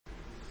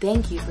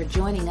Thank you for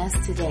joining us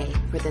today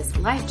for this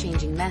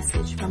life-changing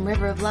message from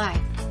River of Life.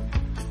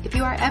 If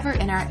you are ever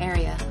in our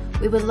area,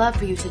 we would love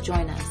for you to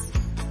join us.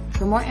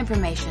 For more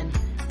information,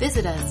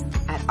 visit us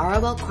at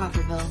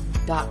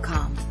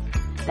rolcrawfordville.com.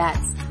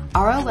 That's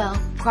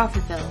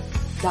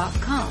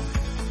rolcrawfordville.com.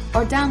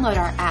 Or download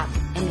our app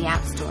in the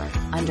App Store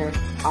under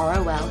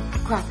ROL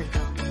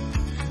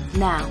Crawfordville.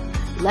 Now,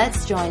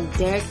 let's join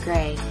Derricke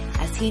Gray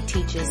as he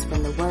teaches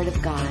from the Word of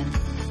God.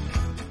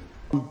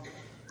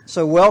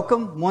 So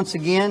welcome once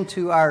again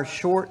to our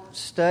short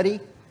study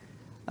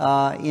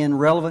in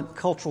relevant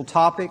cultural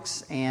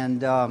topics.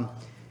 And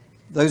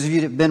those of you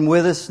that have been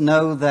with us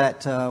know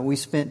that we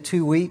spent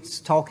 2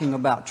 weeks talking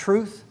about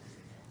truth.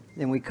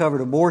 Then we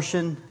covered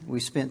abortion. We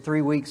spent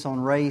 3 weeks on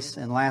race.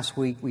 And last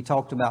week we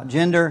talked about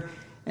gender.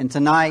 And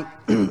tonight,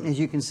 as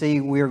you can see,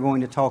 we are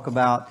going to talk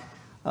about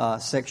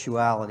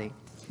sexuality.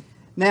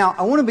 Now,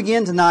 I want to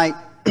begin tonight,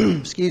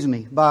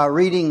 by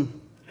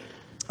reading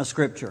a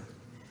scripture.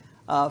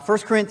 1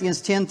 Corinthians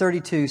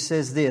 10:32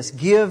 says this: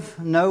 "Give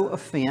no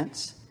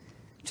offense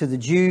to the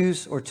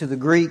Jews or to the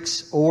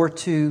Greeks or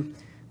to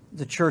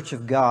the church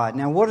of God."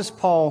 Now, what does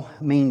Paul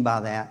mean by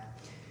that?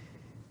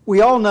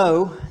 We all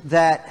know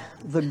that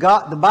the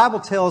Bible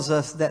tells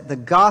us that the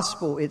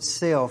gospel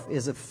itself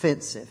is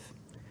offensive.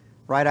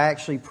 Right? I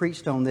actually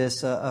preached on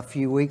this a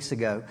few weeks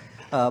ago.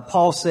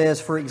 Paul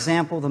says, for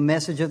example, the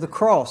message of the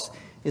cross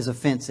is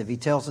offensive. He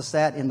tells us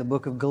that in the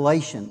book of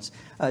Galatians.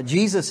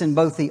 Jesus in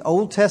both the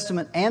Old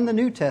Testament and the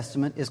New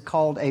Testament is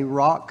called a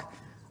rock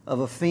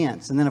of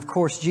offense. And then, of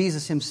course,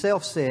 Jesus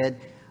himself said,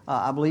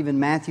 I believe in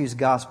Matthew's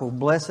gospel,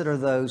 "Blessed are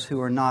those who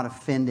are not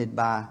offended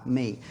by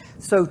me."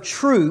 So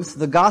truth,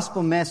 the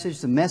gospel message,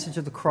 the message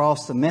of the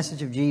cross, the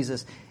message of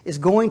Jesus is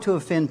going to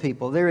offend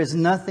people. There is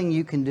nothing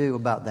you can do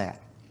about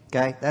that.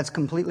 Okay? That's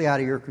completely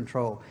out of your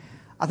control.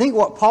 I think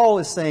what Paul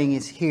is saying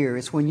is here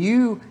is when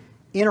you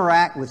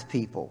interact with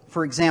people.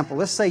 For example,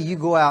 let's say you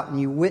go out and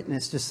you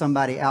witness to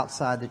somebody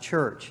outside the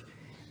church.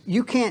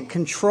 You can't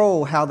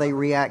control how they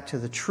react to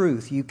the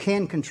truth. You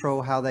can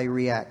control how they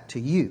react to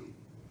you.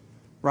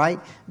 Right?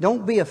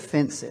 Don't be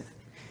offensive.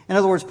 In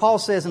other words, Paul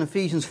says in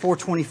Ephesians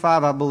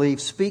 4:25, I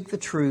believe, speak the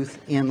truth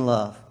in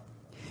love.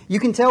 You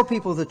can tell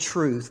people the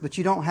truth, but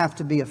you don't have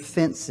to be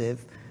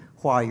offensive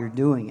while you're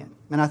doing it.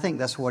 And I think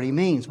that's what he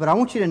means. But I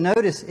want you to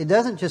notice, it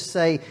doesn't just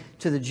say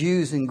to the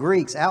Jews and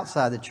Greeks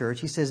outside the church.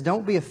 He says,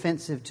 don't be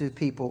offensive to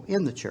people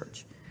in the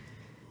church.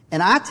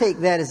 And I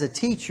take that as a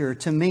teacher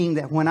to mean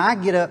that when I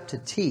get up to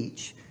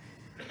teach,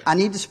 I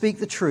need to speak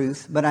the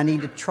truth, but I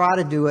need to try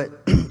to do it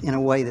in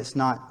a way that's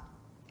not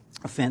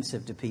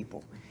offensive to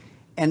people.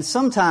 And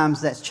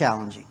sometimes that's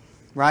challenging,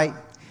 right?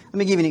 Let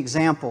me give you an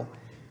example.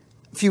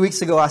 A few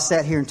weeks ago, I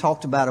sat here and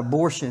talked about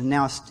abortion.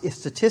 Now, if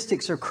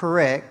statistics are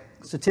correct,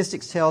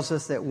 statistics tells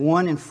us that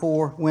 1 in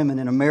 4 women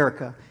in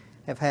America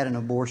have had an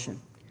abortion.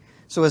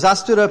 So as I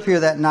stood up here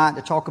that night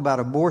to talk about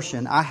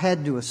abortion, I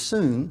had to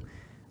assume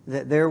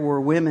that there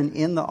were women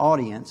in the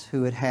audience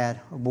who had had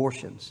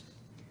abortions.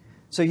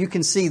 So you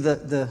can see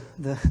the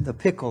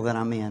pickle that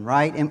I'm in,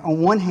 right? And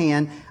on one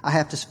hand, I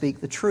have to speak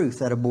the truth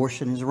that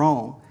abortion is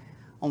wrong.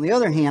 On the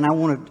other hand, I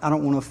don't want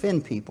to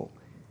offend people.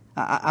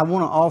 I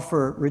want to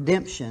offer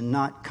redemption,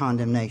 not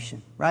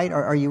condemnation, right?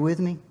 Are you with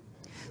me?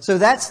 So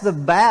that's the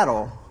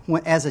battle.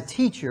 As a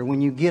teacher,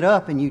 when you get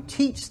up and you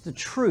teach the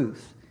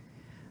truth,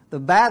 the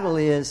battle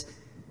is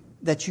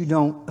that you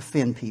don't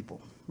offend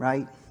people,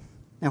 right?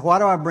 Now, why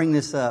do I bring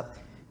this up?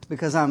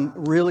 Because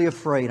I'm really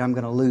afraid I'm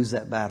going to lose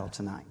that battle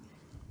tonight.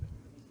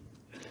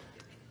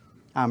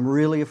 I'm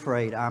really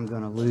afraid I'm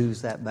going to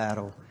lose that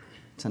battle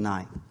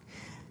tonight.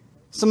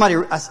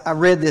 I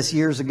read this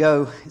years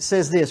ago. It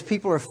says this: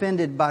 people are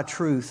offended by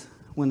truth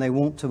when they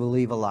want to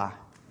believe a lie.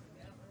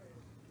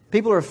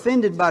 People are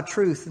offended by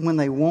truth when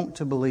they want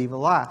to believe a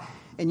lie.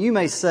 And you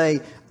may say,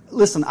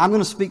 listen, I'm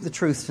going to speak the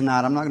truth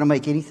tonight. I'm not going to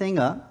make anything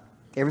up.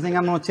 Everything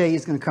I'm going to tell you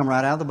is going to come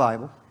right out of the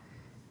Bible.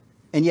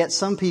 And yet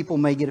some people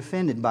may get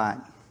offended by it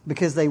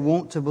because they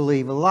want to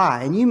believe a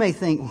lie. And you may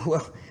think,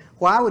 well,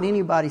 why would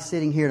anybody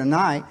sitting here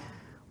tonight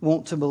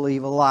want to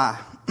believe a lie?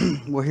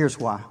 Well, here's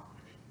why.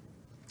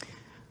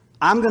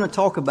 I'm going to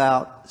talk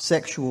about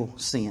sexual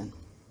sin.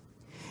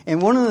 And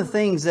one of the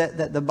things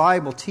that the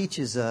Bible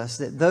teaches us,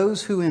 that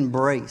those who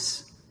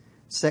embrace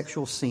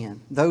sexual sin,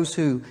 those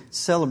who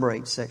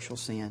celebrate sexual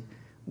sin,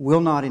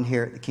 will not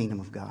inherit the kingdom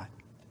of God.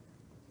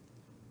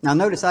 Now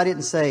notice I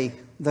didn't say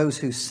those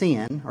who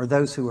sin or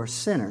those who are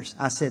sinners.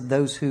 I said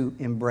those who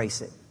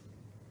embrace it.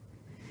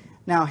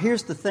 Now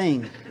here's the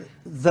thing.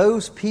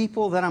 Those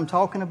people that I'm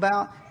talking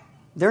about,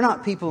 they're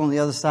not people on the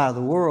other side of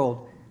the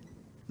world.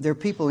 They're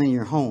people in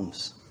your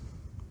homes.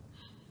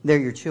 They're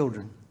your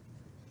children.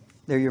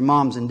 They're your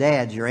moms and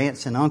dads, your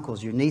aunts and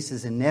uncles, your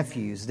nieces and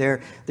nephews.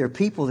 They're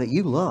people that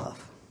you love.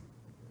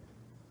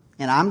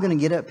 And I'm going to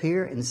get up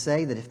here and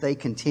say that if they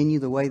continue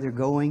the way they're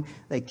going,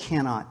 they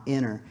cannot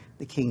enter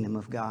the kingdom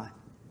of God.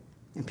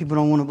 And people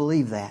don't want to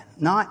believe that.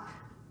 Not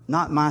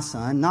my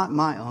son, not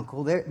my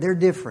uncle. They're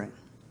different.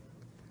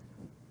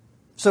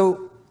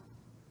 So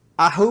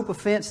I hope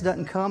offense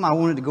doesn't come. I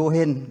wanted to go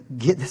ahead and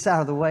get this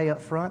out of the way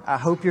up front. I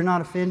hope you're not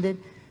offended.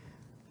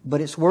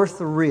 But it's worth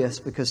the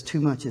risk because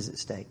too much is at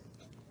stake.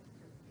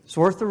 It's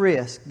worth the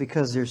risk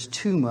because there's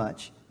too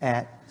much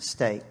at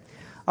stake.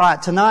 All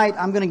right, tonight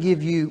I'm going to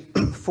give you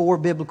 4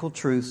 biblical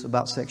truths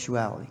about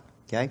sexuality.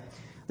 Okay?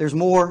 There's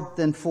more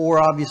than 4,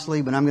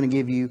 obviously, but I'm going to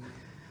give you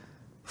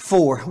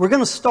 4. We're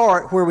going to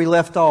start where we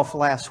left off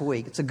last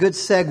week. It's a good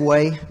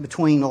segue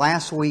between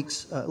last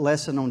week's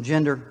lesson on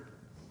gender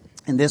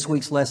and this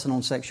week's lesson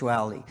on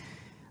sexuality.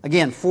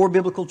 Again, 4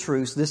 biblical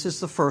truths. This is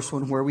the first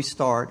one where we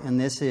start,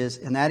 and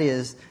that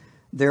is,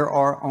 there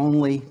are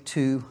only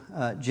 2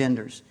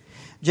 genders.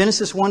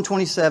 Genesis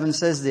 1:27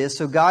 says this,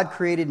 so God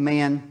created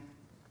man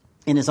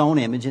in His own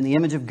image. In the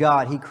image of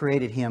God, He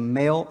created him.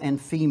 Male and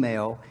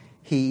female,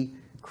 He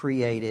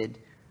created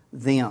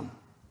them.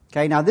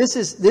 Okay, now this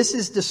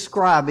is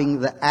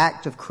describing the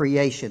act of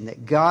creation,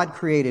 that God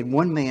created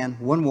one man,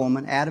 one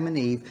woman, Adam and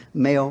Eve,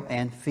 male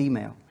and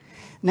female.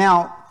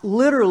 Now,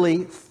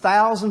 literally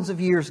thousands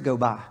of years go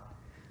by.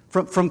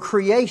 From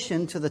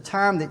creation to the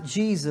time that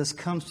Jesus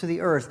comes to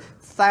the earth,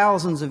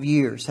 thousands of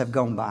years have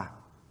gone by.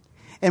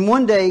 And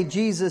one day,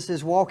 Jesus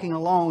is walking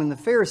along and the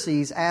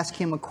Pharisees ask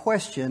Him a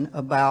question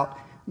about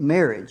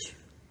marriage.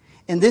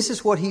 And this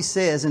is what He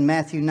says in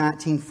Matthew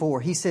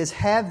 19:4. He says,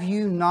 have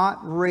you not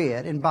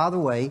read, and by the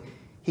way,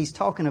 He's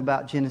talking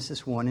about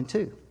Genesis 1 and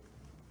 2.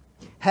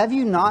 Have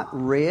you not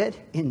read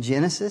in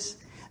Genesis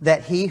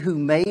that He who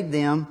made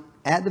them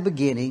at the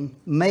beginning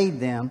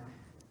made them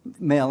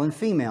male and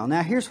female?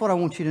 Now here's what I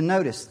want you to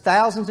notice.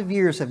 Thousands of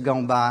years have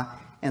gone by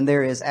and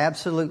there is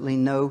absolutely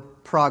no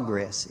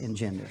progress in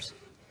genders.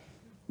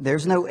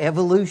 There's no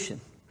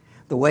evolution.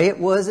 The way it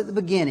was at the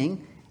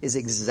beginning is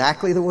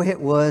exactly the way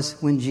it was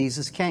when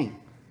Jesus came.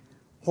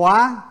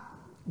 Why?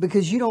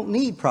 Because you don't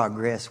need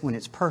progress when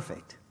it's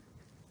perfect.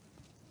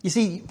 You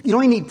see, you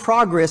only need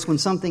progress when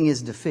something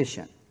is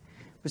deficient.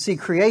 But see,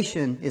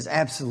 creation is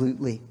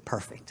absolutely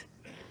perfect.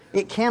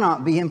 It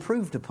cannot be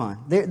improved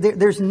upon.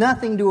 There's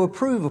nothing to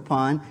improve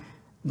upon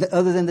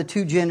other than the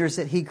 2 genders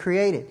that He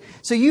created.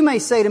 So you may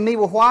say to me,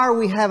 well, why are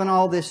we having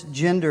all this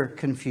gender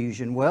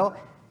confusion? Well,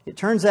 it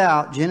turns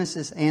out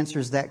Genesis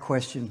answers that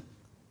question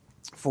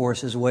for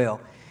us as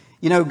well.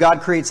 You know,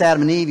 God creates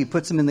Adam and Eve. He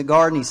puts them in the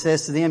garden. He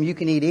says to them, you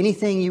can eat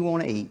anything you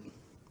want to eat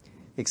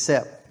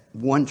except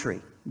one tree.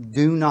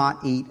 Do not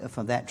eat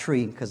of that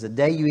tree because the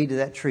day you eat of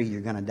that tree,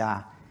 you're going to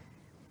die.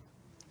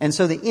 And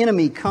so the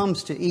enemy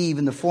comes to Eve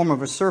in the form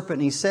of a serpent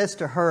and he says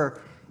to her,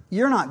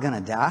 you're not going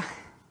to die.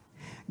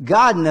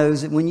 God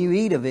knows that when you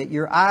eat of it,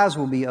 your eyes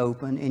will be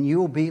open and you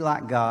will be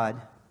like God,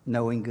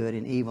 knowing good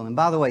and evil. And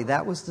by the way,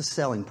 that was the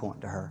selling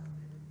point to her.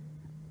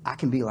 I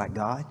can be like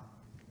God.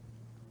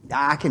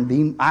 I can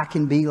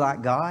be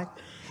like God.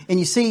 And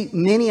you see,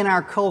 many in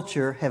our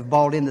culture have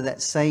bought into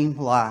that same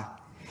lie.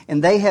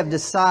 And they have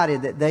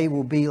decided that they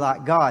will be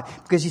like God.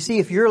 Because you see,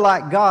 if you're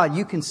like God,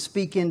 you can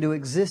speak into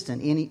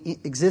existence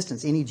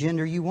any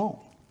gender you want.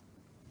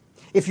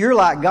 If you're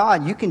like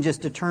God, you can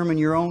just determine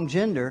your own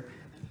gender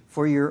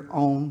for your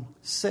own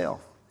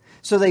self.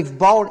 So they've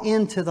bought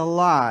into the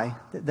lie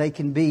that they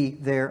can be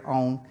their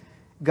own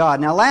God.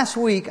 Now, last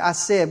week I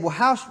said,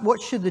 well,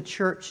 what should the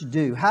church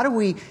do? How do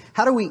we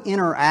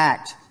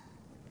interact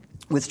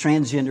with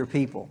transgender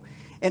people?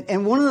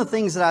 And one of the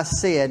things that I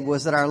said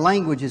was that our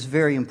language is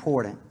very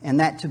important. And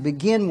that to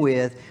begin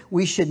with,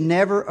 we should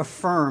never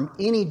affirm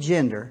any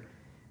gender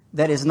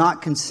that is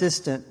not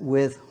consistent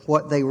with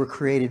what they were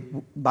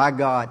created by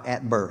God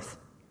at birth.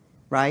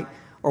 Right?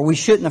 Or we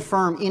shouldn't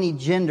affirm any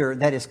gender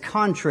that is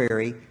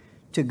contrary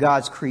to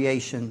God's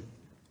creation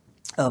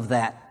of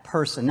that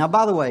person. Now,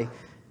 by the way,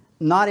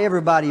 not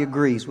everybody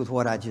agrees with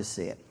what I just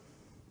said.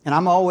 And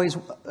I'm always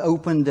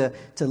open to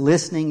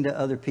listening to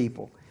other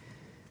people.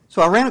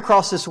 So I ran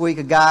across this week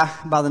a guy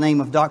by the name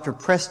of Dr.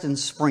 Preston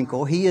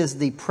Sprinkle. He is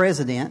the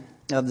president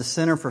of the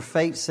Center for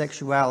Faith,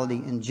 Sexuality,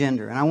 and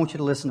Gender. And I want you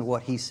to listen to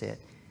what he said.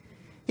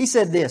 He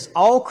said this,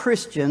 all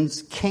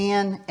Christians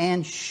can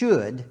and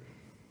should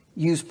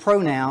use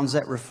pronouns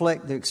that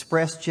reflect the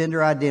expressed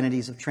gender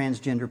identities of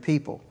transgender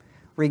people,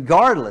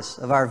 regardless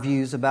of our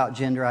views about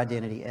gender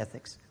identity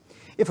ethics.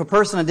 If a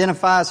person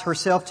identifies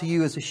herself to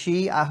you as a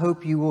she, I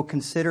hope you will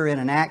consider it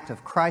an act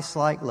of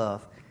Christ-like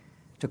love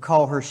to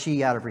call her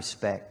she out of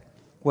respect,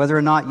 whether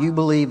or not you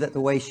believe that the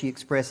way she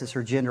expresses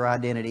her gender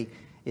identity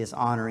is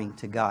honoring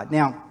to God.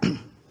 Now,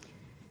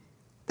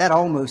 that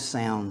almost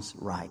sounds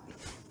right.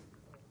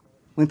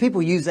 When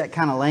people use that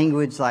kind of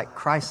language like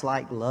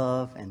Christ-like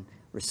love and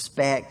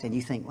respect, and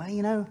you think, well,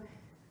 you know,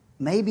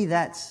 maybe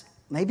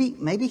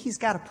he's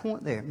got a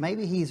point there.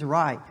 Maybe he's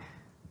right,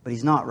 but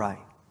he's not right.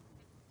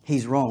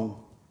 He's wrong.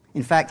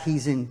 In fact,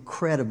 he's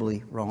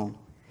incredibly wrong.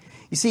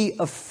 You see,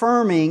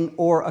 affirming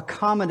or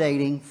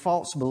accommodating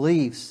false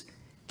beliefs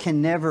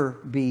can never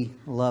be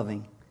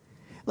loving.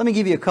 Let me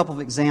give you a couple of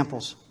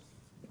examples.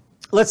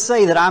 Let's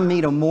say that I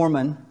meet a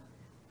Mormon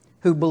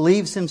who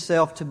believes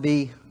himself to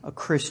be a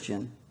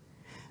Christian.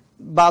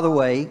 By the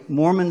way,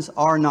 Mormons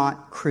are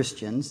not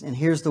Christians, and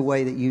here's the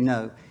way that you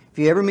know. If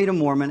you ever meet a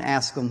Mormon,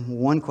 ask them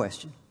one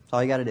question. That's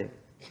all you got to do.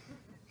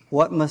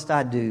 What must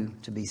I do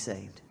to be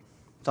saved?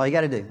 That's all you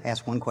got to do.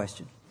 Ask one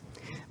question.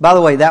 By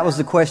the way, that was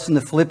the question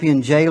the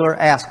Philippian jailer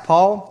asked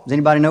Paul. Does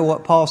anybody know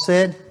what Paul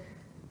said?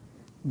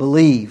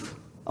 Believe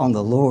on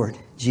the Lord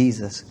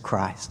Jesus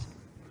Christ,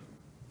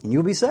 and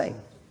you'll be saved.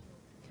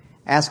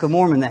 Ask a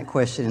Mormon that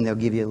question and they'll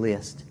give you a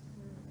list.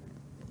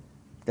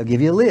 They'll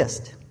give you a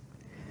list.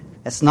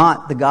 That's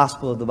not the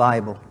gospel of the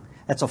Bible.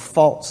 That's a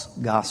false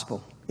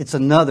gospel. It's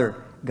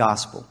another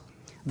gospel.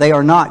 They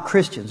are not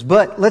Christians.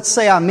 But let's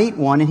say I meet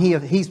one and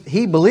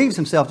he believes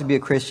himself to be a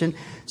Christian.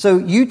 So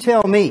you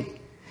tell me,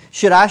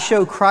 should I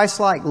show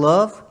Christ-like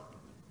love?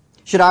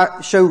 Should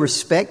I show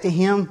respect to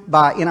him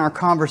by, in our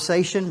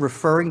conversation,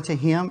 referring to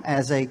him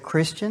as a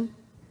Christian?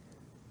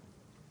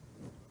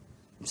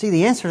 See,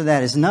 the answer to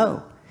that is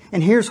no.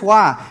 And here's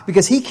why.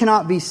 Because he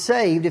cannot be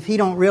saved if he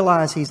don't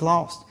realize he's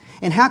lost.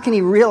 And how can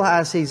he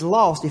realize he's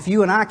lost if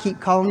you and I keep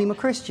calling him a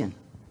Christian?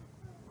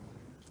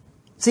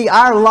 See,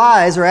 our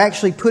lies are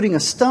actually putting a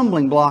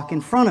stumbling block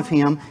in front of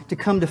him to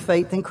come to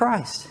faith in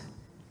Christ.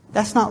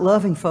 That's not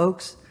loving,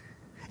 folks.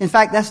 In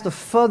fact, that's the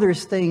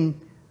furthest thing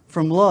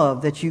from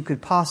love that you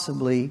could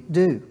possibly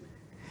do.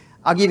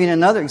 I'll give you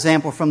another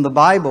example from the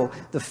Bible.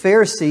 The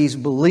Pharisees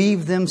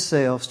believed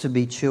themselves to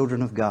be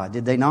children of God.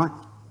 Did they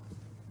not?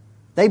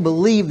 They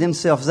believed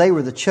themselves. They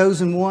were the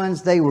chosen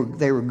ones. They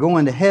were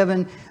going to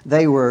heaven.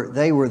 They were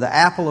the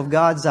apple of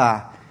God's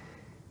eye.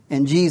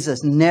 And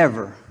Jesus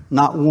never,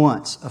 not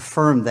once,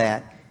 affirmed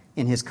that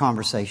in His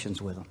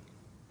conversations with them.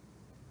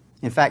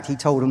 In fact, He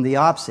told them the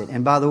opposite.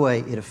 And by the way,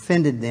 it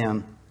offended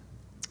them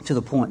to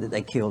the point that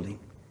they killed Him.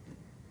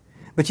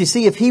 But you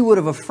see, if He would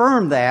have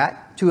affirmed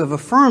that, to have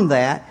affirmed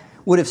that,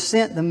 would have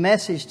sent the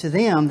message to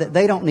them that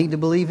they don't need to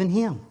believe in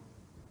Him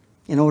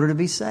in order to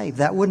be saved.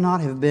 That would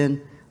not have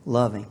been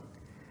loving.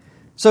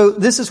 So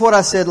this is what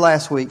I said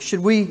last week.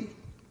 Should we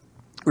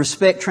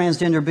respect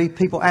transgender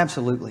people?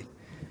 Absolutely.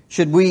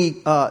 Should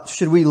we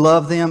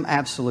love them?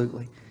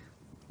 Absolutely.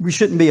 We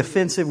shouldn't be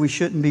offensive. We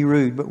shouldn't be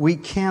rude. But we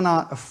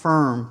cannot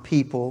affirm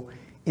people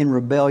in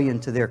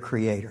rebellion to their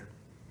Creator.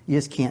 You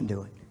just can't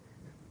do it.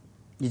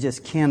 You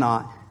just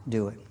cannot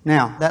do it.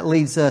 Now, that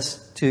leads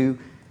us to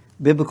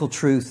biblical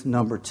truth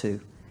number 2.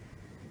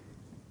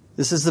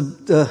 This is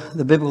the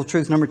biblical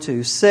truth number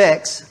 2.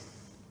 Sex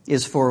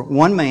is for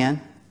one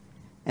man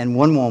and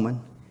one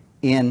woman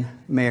in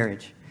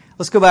marriage.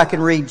 Let's go back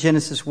and read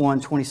Genesis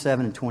 1:27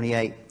 and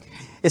 28.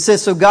 It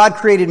says, "So God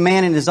created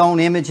man in His own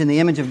image. In the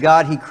image of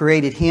God He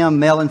created him.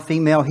 Male and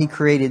female He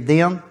created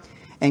them.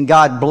 And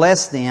God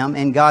blessed them.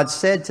 And God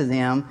said to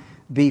them,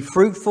 be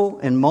fruitful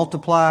and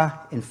multiply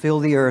and fill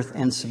the earth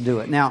and subdue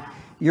it." Now,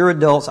 you're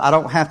adults. I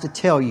don't have to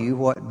tell you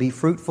what be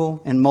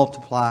fruitful and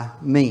multiply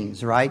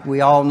means, right?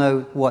 We all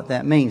know what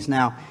that means.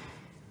 Now,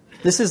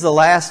 this is the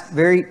last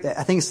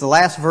I think it's the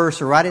last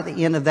verse, or right at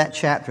the end of that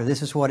chapter.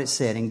 This is what it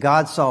said. "And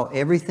God saw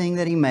everything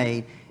that He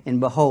made, and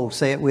behold,"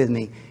 say it with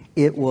me,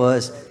 "it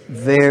was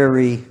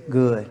very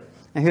good."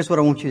 Now here's what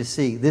I want you to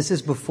see. This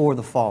is before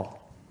the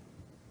fall.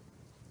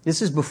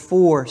 This is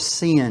before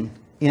sin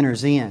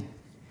enters in.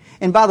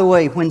 And by the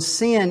way, when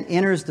sin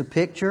enters the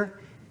picture,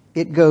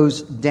 it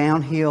goes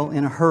downhill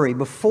in a hurry.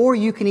 Before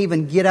you can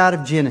even get out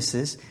of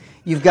Genesis,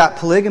 you've got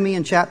polygamy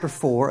in chapter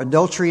 4,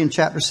 adultery in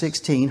chapter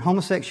 16,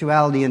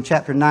 homosexuality in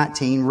chapter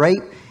 19,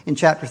 rape in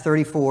chapter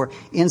 34,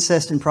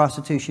 incest and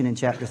prostitution in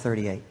chapter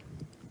 38.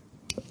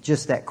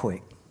 Just that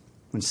quick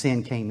when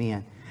sin came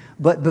in.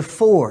 But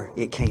before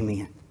it came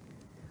in,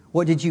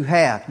 what did you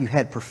have? You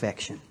had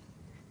perfection.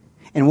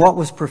 And what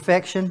was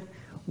perfection?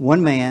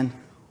 One man,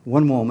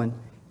 one woman,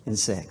 and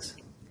sex.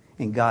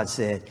 And God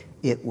said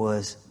it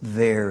was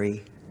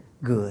very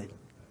good.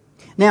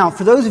 Now,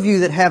 for those of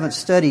you that haven't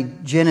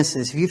studied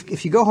Genesis,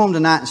 if you go home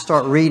tonight and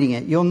start reading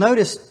it, you'll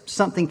notice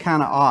something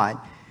kind of odd.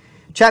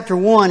 Chapter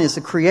 1 is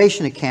the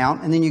creation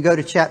account, and then you go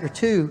to chapter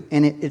 2,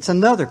 and it's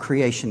another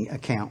creation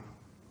account.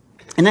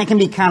 And that can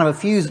be kind of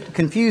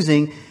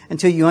confusing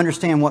until you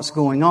understand what's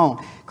going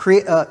on.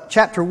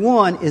 Chapter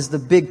 1 is the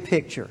big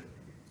picture.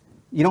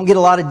 You don't get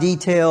a lot of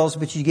details,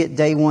 but you get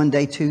day 1,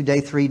 day 2, day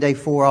 3, day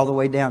 4, all the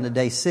way down to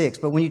day 6.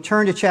 But when you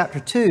turn to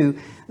chapter 2,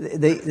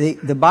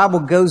 the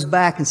Bible goes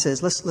back and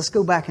says, let's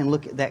go back and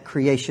look at that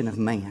creation of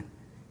man.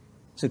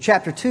 So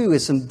chapter 2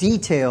 is some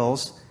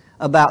details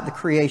about the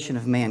creation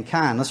of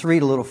mankind. Let's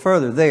read a little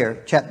further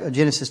there.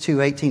 Genesis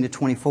 2:18 to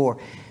 24.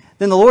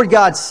 "Then the Lord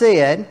God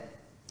said,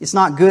 it's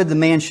not good the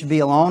man should be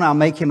alone. I'll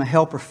make him a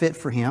helper fit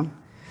for him.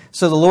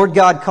 So the Lord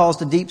God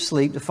caused a deep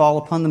sleep to fall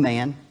upon the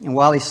man, and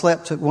while he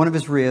slept took one of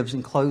his ribs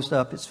and closed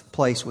up its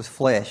place with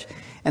flesh.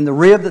 And the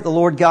rib that the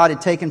Lord God had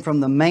taken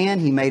from the man,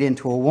 He made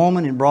into a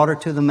woman and brought her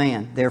to the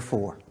man.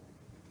 Therefore."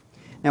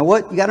 Now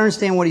what you got to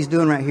understand what He's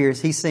doing right here is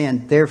He's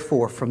saying,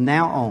 therefore, from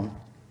now on,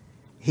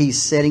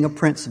 He's setting a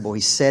principle.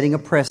 He's setting a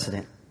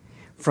precedent.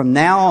 From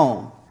now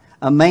on,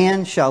 a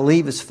man shall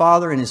leave his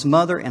father and his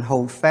mother and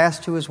hold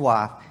fast to his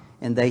wife,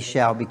 and they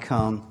shall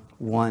become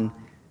one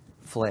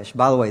flesh.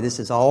 By the way, this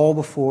is all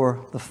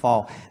before the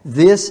fall.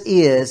 This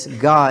is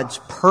God's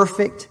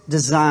perfect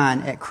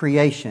design at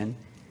creation,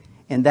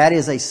 and that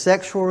is a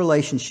sexual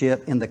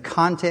relationship in the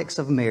context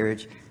of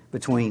marriage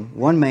between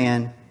one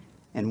man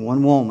and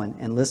one woman.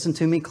 And listen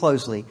to me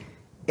closely.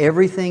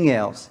 Everything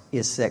else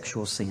is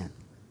sexual sin.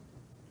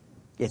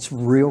 It's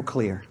real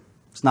clear.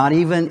 It's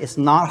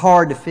not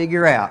hard to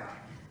figure out.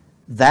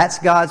 That's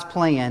God's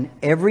plan.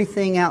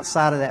 Everything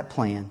outside of that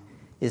plan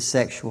is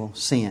sexual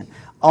sin.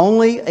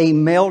 Only a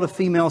male to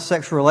female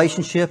sexual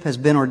relationship has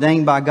been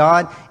ordained by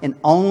God, and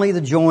only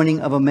the joining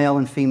of a male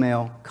and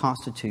female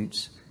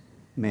constitutes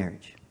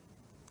marriage.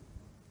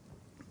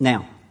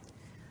 Now,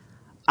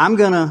 I'm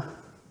going to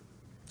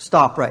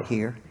stop right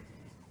here,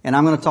 and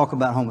I'm going to talk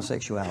about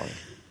homosexuality.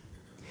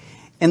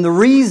 And the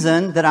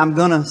reason that I'm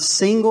going to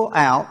single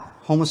out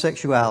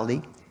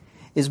homosexuality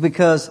is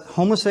because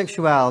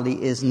homosexuality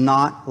is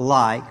not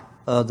like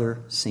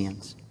other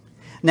sins.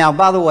 Now,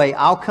 by the way,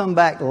 I'll come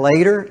back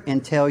later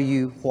and tell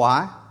you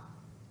why.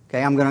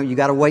 Okay, you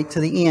got to wait to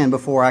the end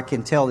before I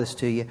can tell this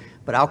to you,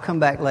 but I'll come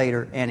back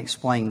later and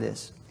explain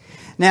this.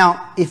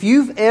 Now, if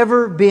you've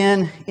ever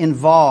been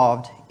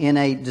involved in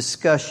a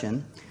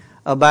discussion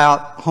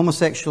about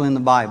homosexuality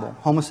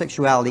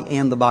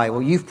and the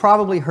Bible, you've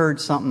probably heard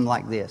something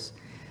like this.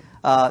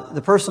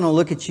 The person will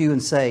look at you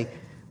and say,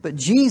 but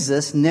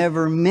Jesus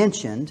never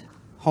mentioned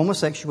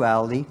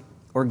homosexuality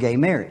or gay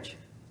marriage.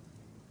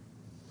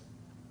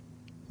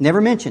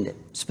 Never mentioned it.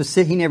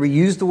 He never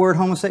used the word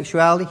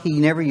homosexuality. He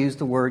never used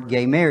the word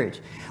gay marriage.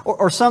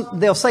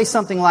 They'll say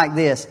something like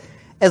this.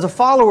 As a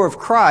follower of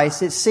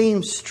Christ, it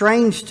seems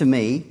strange to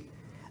me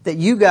that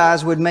you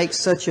guys would make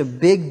such a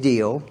big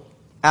deal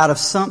out of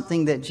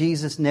something that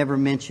Jesus never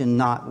mentioned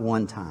not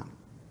one time.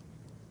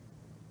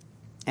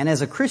 And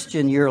as a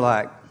Christian, you're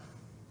like,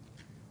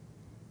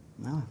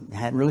 well, I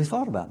hadn't really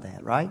thought about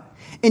that, right?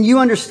 And you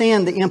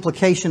understand the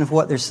implication of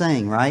what they're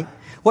saying, right?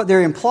 What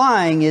they're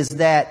implying is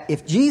that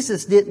if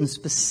Jesus didn't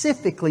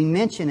specifically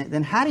mention it,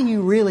 then how do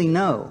you really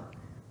know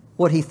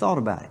what He thought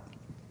about it?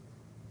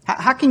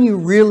 How can you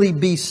really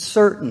be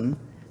certain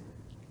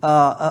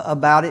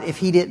about it if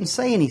He didn't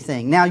say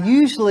anything? Now,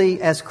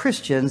 usually as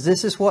Christians,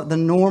 this is what the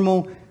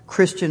normal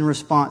Christian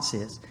response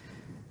is.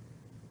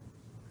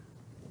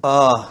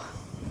 I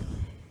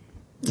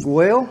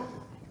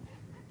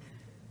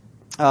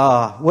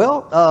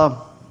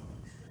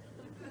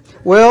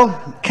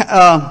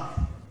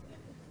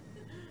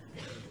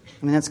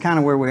mean, that's kind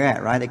of where we're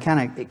at, right? It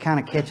kind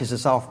of catches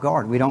us off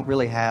guard. We don't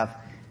really have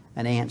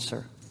an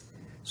answer.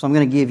 So I'm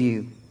going to give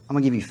you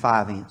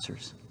 5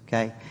 answers,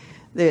 okay?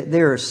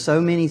 There are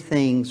so many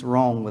things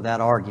wrong with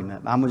that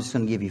argument. I'm just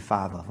going to give you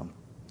 5 of them,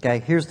 okay?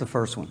 Here's the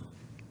first one.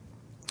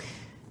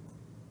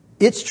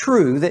 It's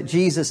true that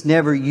Jesus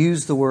never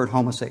used the word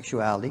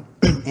homosexuality,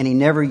 and He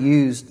never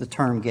used the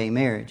term gay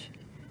marriage.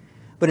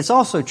 But it's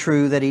also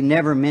true that He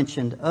never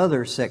mentioned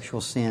other sexual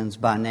sins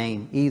by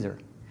name either.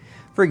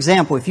 For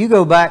example, if you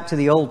go back to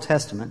the Old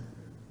Testament,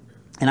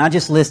 and I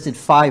just listed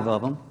 5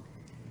 of them,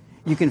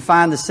 you can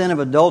find the sin of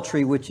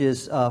adultery, which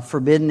is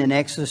forbidden in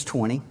Exodus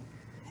 20.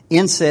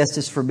 Incest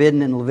is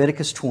forbidden in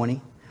Leviticus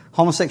 20.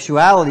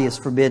 Homosexuality is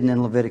forbidden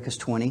in Leviticus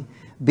 20.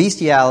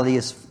 Bestiality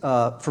is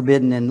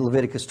forbidden in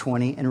Leviticus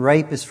 20. And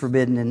rape is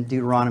forbidden in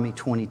Deuteronomy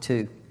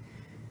 22.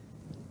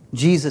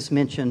 Jesus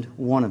mentioned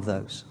one of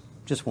those,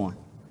 just one.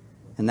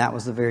 And that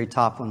was the very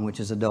top one, which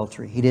is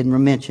adultery. He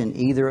didn't mention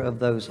either of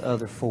those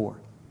other 4.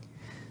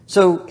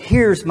 So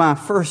here's my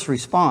first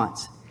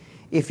response.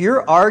 If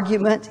your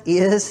argument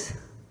is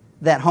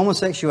that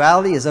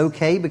homosexuality is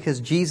okay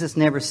because Jesus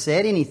never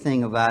said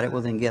anything about it,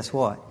 well then guess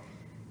what?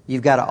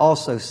 You've got to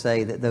also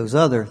say that those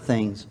other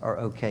things are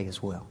okay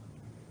as well.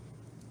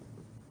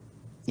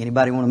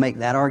 Anybody want to make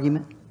that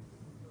argument?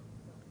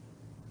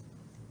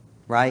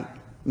 Right?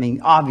 I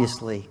mean,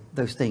 obviously,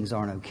 those things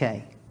aren't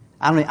okay.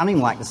 I don't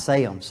even like to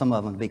say them, some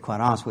of them, to be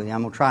quite honest with you.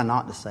 I'm going to try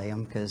not to say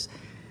them because,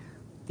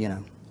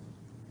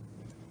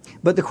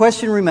 But the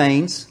question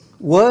remains,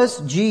 was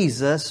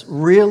Jesus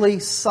really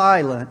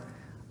silent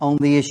on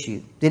the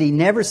issue? Did He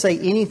never say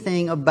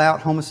anything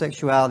about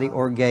homosexuality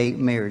or gay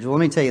marriage? Well,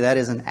 let me tell you, that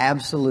is an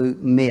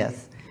absolute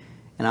myth.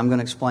 And I'm going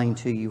to explain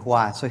to you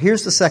why. So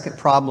here's the second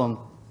problem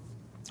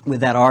with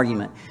that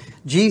argument.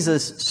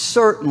 Jesus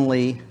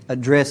certainly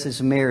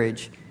addresses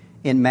marriage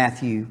in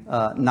Matthew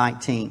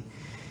 19.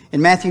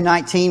 In Matthew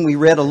 19, we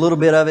read a little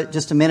bit of it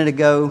just a minute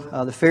ago.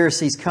 The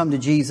Pharisees come to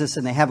Jesus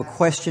and they have a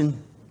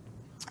question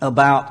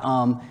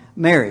about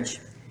marriage.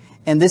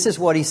 And this is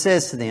what He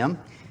says to them.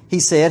 He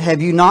said,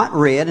 have you not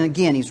read, and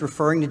again He's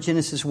referring to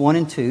Genesis 1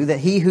 and 2, that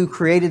He who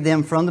created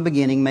them from the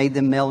beginning made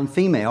them male and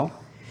female,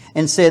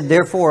 and said,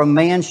 therefore a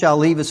man shall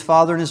leave his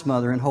father and his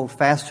mother and hold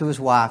fast to his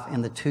wife,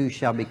 and the two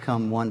shall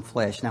become one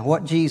flesh. Now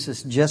what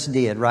Jesus just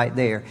did right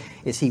there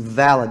is He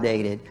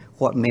validated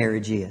what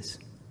marriage is.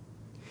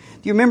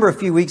 Do you remember a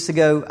few weeks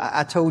ago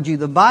I told you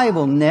the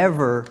Bible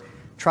never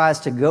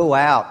tries to go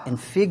out and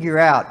figure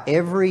out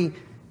every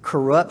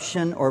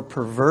corruption or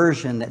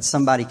perversion that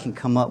somebody can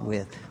come up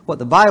with. What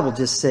the Bible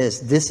just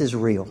says, this is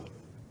real.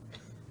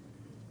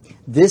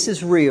 This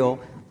is real.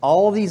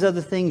 All these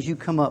other things you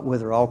come up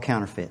with are all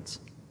counterfeits.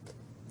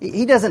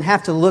 He doesn't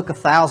have to look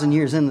 1,000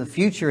 years in the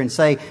future and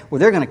say, well,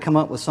 they're going to come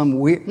up with some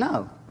weird...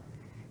 No.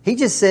 He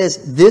just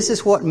says this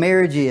is what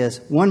marriage is.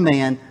 One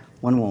man,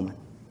 one woman.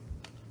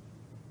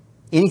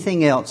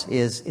 Anything else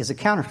is a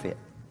counterfeit.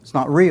 It's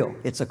not real.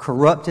 It's a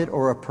corrupted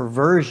or a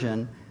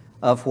perversion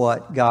of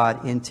what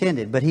God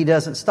intended. But he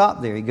doesn't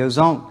stop there. He goes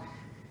on.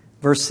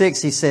 Verse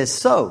 6, he says,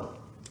 so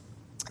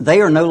they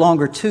are no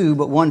longer two,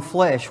 but one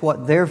flesh.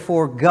 What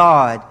therefore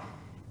God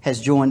has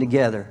joined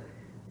together,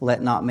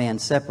 let not man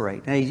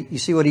separate. Now, you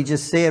see what he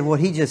just said? What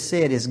he just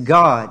said is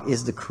God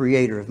is the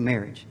creator of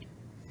marriage.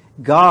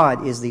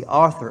 God is the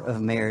author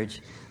of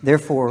marriage.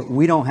 Therefore,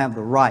 we don't have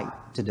the right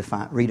to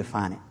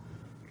redefine it.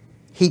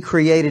 He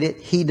created it.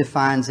 He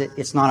defines it.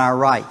 It's not our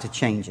right to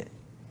change it.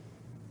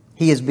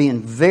 He is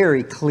being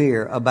very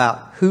clear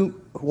about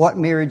what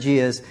marriage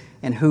is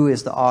and who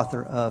is the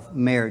author of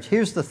marriage.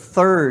 Here's the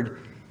third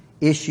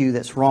issue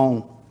that's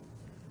wrong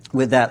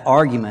with that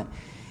argument.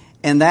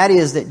 And that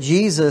is that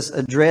Jesus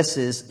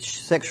addresses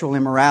sexual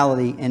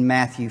immorality in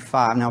Matthew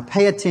 5. Now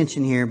pay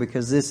attention here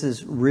because this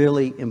is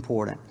really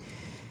important.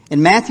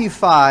 In Matthew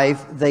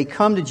 5, they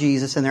come to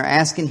Jesus and they're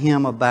asking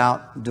him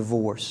about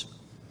divorce.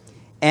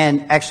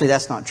 And actually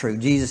that's not true.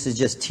 Jesus is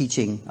just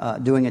teaching,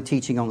 doing a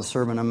teaching on the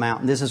Sermon on the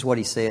Mount. And this is what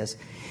he says.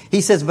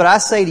 He says, but I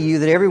say to you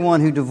that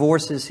everyone who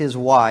divorces his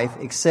wife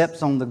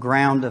except on the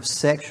ground of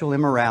sexual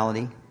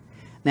immorality.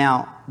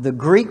 Now, the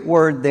Greek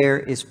word there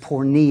is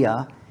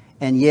porneia.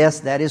 And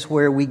yes, that is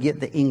where we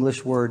get the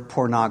English word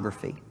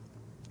pornography.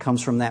 It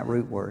comes from that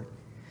root word.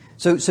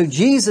 So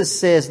Jesus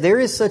says there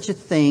is such a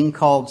thing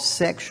called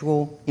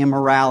sexual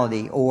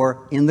immorality,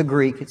 or in the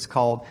Greek it's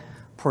called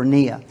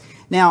porneia.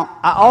 Now,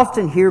 I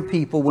often hear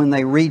people when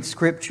they read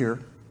Scripture,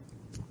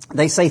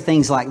 they say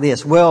things like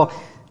this. Well,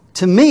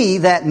 to me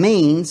that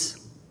means,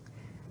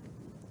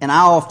 and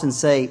I often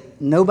say,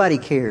 nobody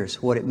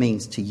cares what it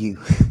means to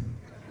you.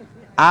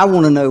 I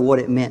want to know what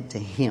it meant to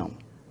him.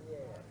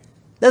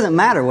 Doesn't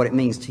matter what it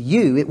means to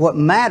you. What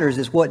matters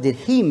is what did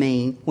he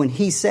mean when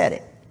he said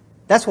it.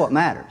 That's what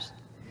matters.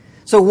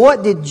 So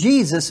what did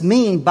Jesus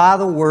mean by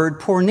the word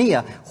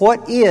porneia?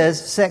 What is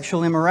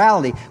sexual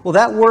immorality? Well,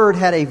 that word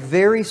had a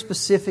very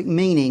specific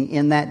meaning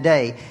in that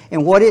day.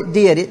 And what it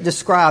did, it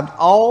described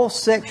all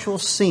sexual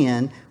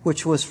sin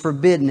which was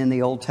forbidden in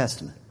the Old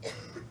Testament.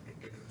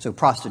 So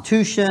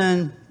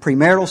prostitution,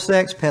 premarital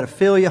sex,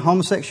 pedophilia,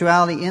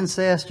 homosexuality,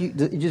 incest, you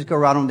just go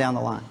right on down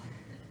the line.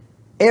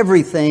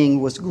 Everything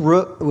was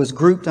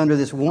grouped under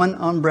this one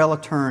umbrella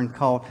term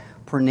called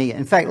porneia.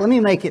 In fact, let me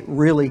make it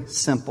really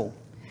simple.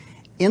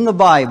 In the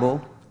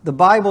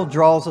Bible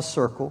draws a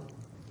circle,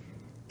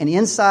 and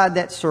inside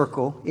that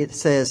circle it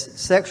says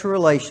sexual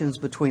relations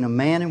between a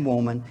man and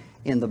woman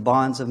in the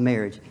bonds of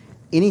marriage.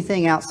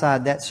 Anything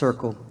outside that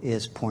circle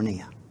is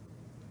porneia.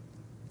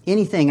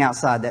 Anything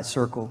outside that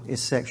circle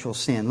is sexual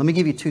sin. Let me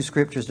give you two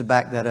scriptures to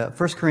back that up.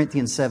 1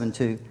 Corinthians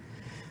 7:2.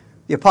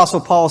 The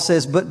Apostle Paul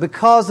says, but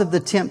because of the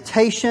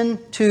temptation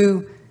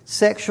to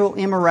sexual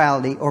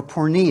immorality or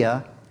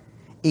porneia,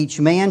 each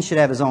man should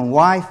have his own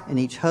wife and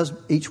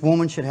each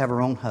woman should have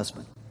her own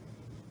husband.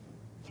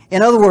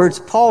 In other words,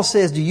 Paul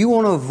says, do you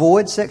want to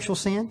avoid sexual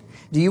sin?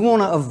 Do you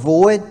want to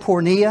avoid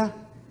porneia?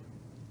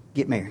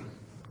 Get married.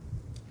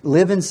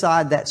 Live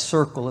inside that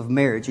circle of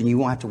marriage and you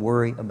won't have to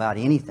worry about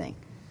anything.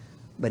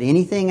 But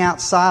anything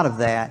outside of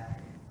that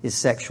is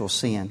sexual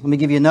sin. Let me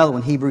give you another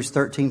one, Hebrews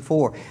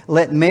 13:4.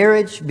 Let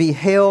marriage be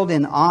held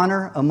in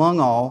honor among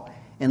all,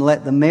 and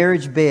let the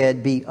marriage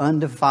bed be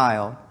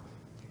undefiled.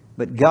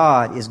 But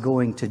God is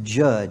going to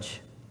judge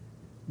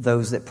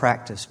those that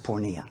practice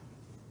porneia.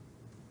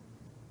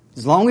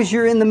 As long as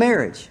you're in the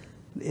marriage,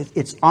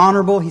 it's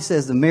honorable. He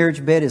says the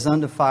marriage bed is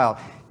undefiled.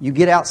 You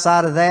get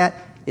outside of that,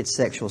 it's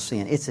sexual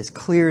sin. It's as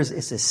clear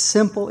it's as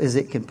simple as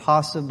it can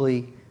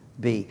possibly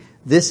be.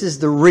 This is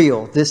the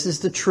real. This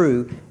is the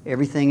true.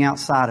 Everything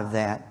outside of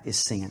that is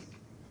sin.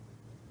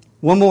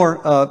 One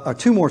more, or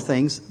two more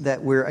things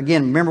that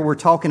remember we're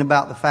talking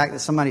about the fact that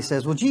somebody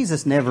says, well,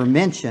 Jesus never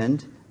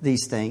mentioned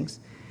these things.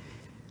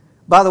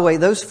 By the way,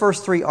 those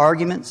first three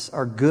arguments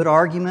are good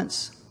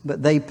arguments,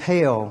 but they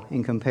pale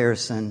in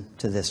comparison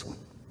to this one.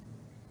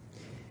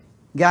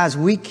 Guys,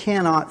 we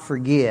cannot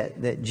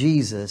forget that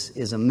Jesus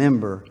is a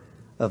member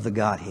of the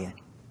Godhead.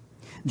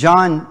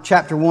 John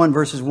chapter 1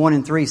 verses 1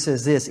 and 3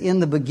 says this, in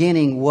the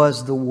beginning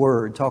was the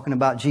Word, talking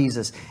about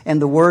Jesus, and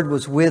the Word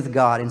was with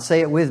God. And say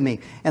it with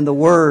me, and the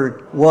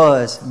Word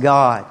was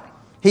God.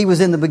 He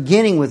was in the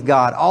beginning with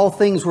God. All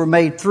things were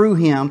made through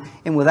Him,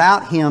 and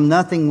without Him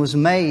nothing was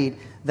made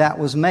that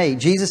was made.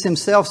 Jesus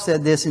Himself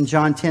said this in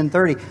John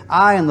 10:30,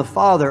 I and the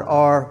Father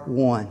are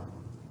one.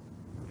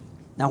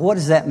 Now what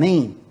does that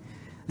mean?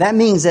 That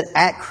means that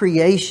at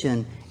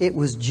creation it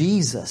was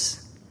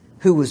Jesus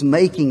who was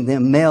making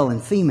them male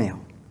and female.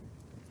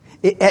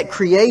 At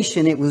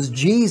creation, it was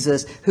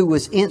Jesus who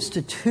was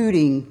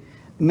instituting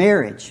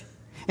marriage.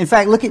 In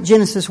fact, look at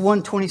Genesis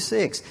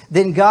 1:26.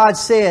 Then God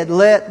said,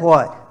 let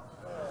what?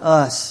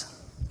 Us.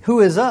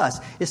 Who is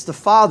us? It's the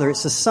Father,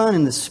 it's the Son,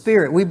 and the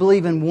Spirit. We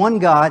believe in one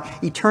God,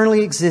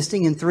 eternally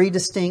existing in three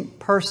distinct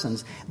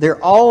persons.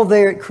 They're all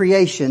there at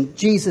creation.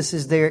 Jesus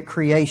is there at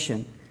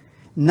creation.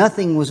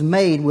 Nothing was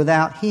made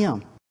without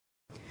Him.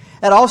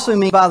 That also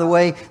means, by the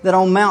way, that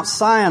on Mount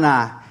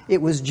Sinai,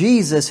 it was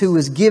Jesus who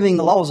was giving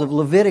the laws of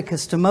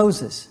Leviticus to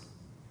Moses.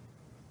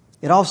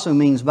 It also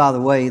means, by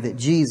the way, that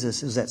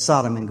Jesus is at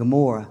Sodom and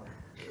Gomorrah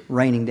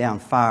raining down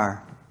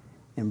fire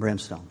and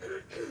brimstone.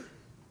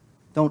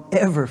 Don't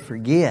ever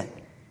forget.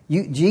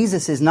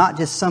 Jesus is not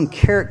just some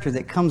character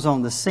that comes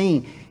on the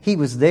scene. He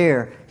was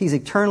there. He's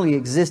eternally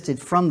existed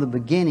from the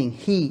beginning.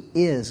 He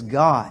is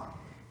God.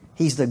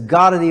 He's the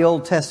God of the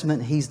Old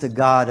Testament. He's the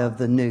God of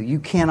the New. You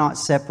cannot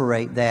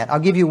separate that. I'll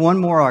give you one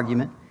more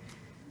argument,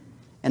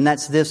 and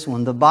that's this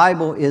one. The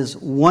Bible is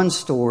one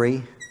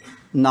story,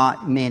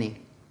 not many.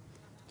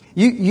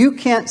 You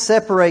can't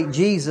separate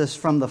Jesus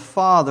from the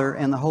Father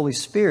and the Holy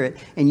Spirit,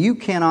 and you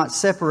cannot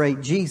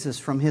separate Jesus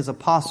from His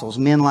apostles,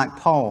 men like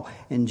Paul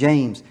and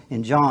James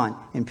and John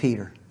and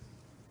Peter.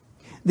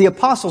 The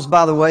apostles,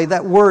 by the way,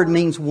 that word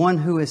means one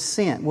who is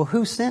sent. Well,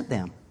 who sent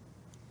them?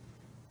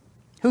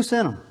 Who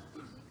sent them?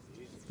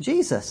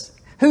 Jesus.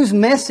 Whose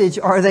message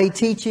are they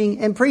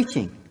teaching and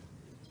preaching?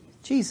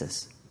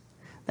 Jesus.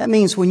 That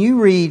means when you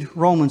read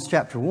Romans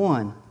chapter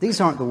 1, these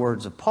aren't the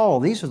words of Paul,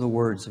 these are the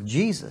words of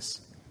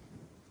Jesus.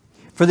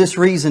 For this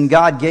reason,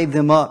 God gave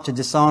them up to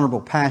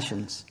dishonorable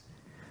passions.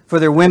 For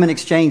their women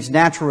exchanged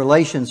natural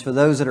relations for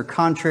those that are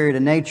contrary to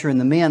nature, and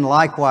the men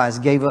likewise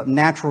gave up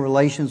natural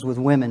relations with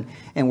women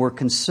and were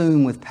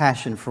consumed with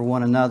passion for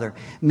one another.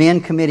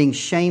 Men committing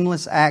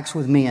shameless acts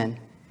with men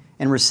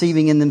and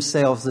receiving in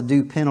themselves the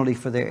due penalty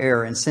for their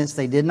error. And since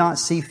they did not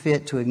see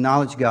fit to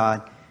acknowledge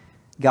God,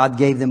 God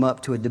gave them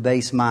up to a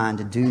debased mind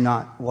to do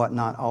not what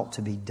not ought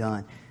to be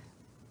done.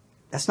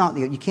 That's not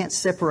you can't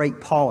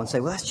separate Paul and say,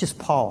 well, that's just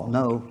Paul.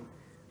 No.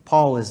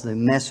 Paul is the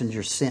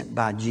messenger sent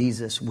by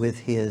Jesus with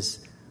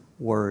his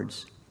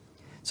words.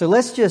 So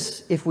let's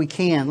just, if we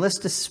can, let's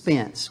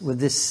dispense with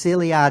this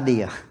silly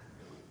idea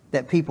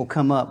that people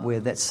come up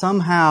with that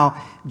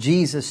somehow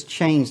Jesus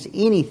changed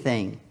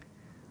anything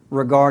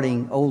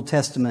regarding Old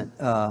Testament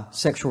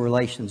sexual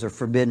relations or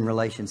forbidden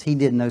relations. He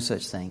did no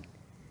such thing.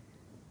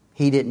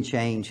 He didn't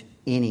change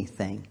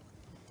anything.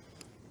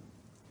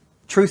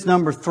 Truth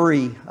number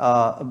 3,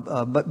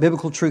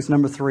 biblical truth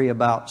number 3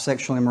 about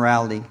sexual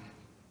immorality.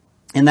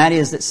 And that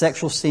is that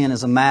sexual sin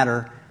is a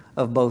matter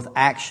of both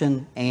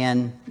action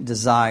and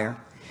desire.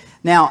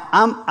 Now,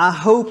 I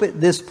hope at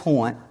this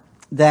point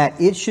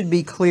that it should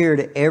be clear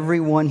to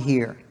everyone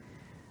here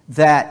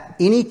that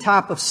any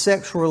type of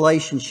sexual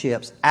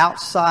relationships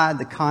outside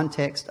the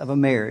context of a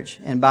marriage,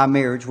 and by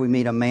marriage we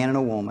mean a man and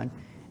a woman,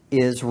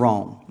 is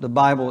wrong. The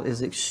Bible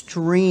is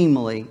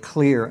extremely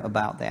clear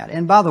about that.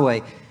 And by the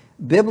way,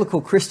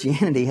 biblical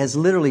Christianity has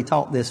literally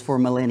taught this for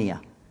millennia.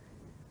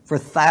 For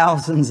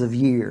thousands of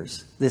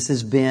years, this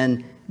has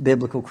been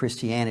biblical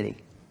Christianity.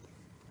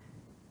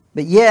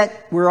 But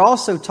yet, we're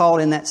also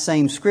taught in that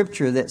same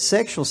scripture that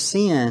sexual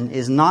sin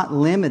is not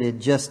limited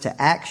just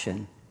to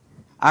action.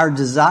 Our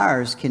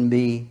desires can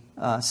be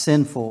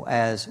sinful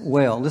as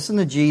well. Listen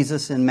to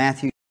Jesus in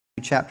Matthew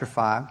chapter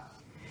 5.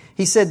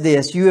 He said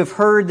this, "You have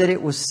heard that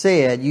it was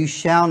said, 'You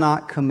shall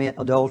not commit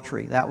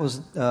adultery.'" That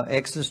was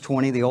Exodus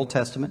 20, the Old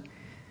Testament.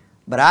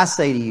 "But I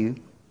say to you,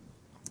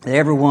 that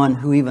everyone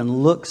who even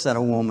looks at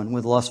a woman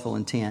with lustful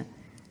intent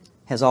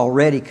has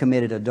already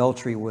committed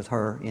adultery with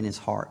her in his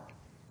heart."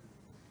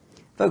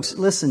 Folks,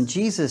 listen,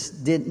 Jesus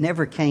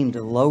never came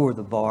to lower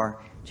the bar.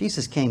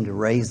 Jesus came to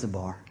raise the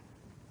bar.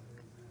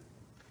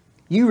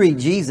 You read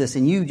Jesus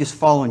and you just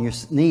fall on your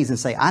knees and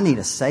say, I need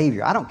a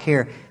Savior. I don't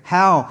care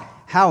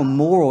how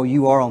moral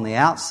you are on the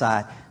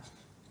outside.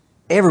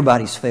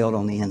 Everybody's failed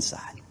on the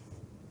inside.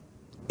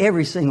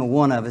 Every single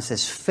one of us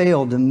has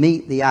failed to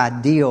meet the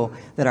ideal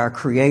that our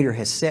Creator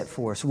has set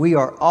for us. We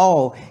are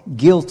all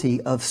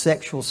guilty of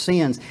sexual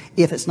sins.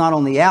 If it's not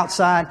on the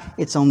outside,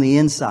 it's on the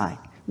inside.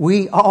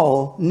 We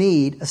all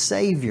need a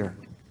Savior.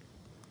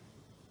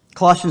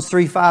 Colossians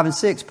 3, 5, and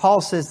 6,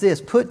 Paul says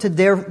this, "Put to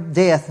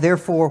death,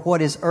 therefore,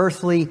 what is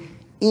earthly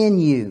in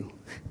you."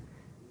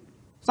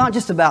 It's not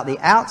just about the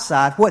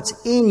outside. What's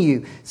in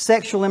you?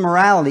 Sexual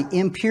immorality,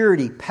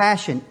 impurity,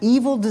 passion,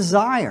 evil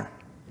desire.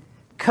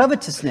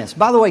 Covetousness.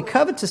 By the way,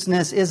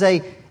 covetousness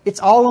it's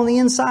all on the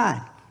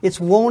inside.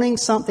 It's wanting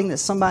something that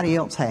somebody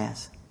else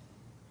has.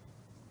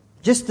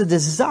 Just the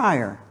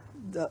desire,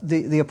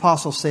 the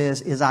apostle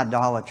says, is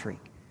idolatry.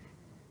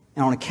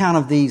 And on account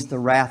of these, the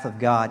wrath of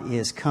God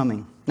is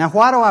coming. Now,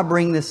 why do I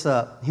bring this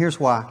up? Here's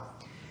why.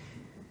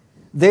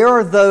 There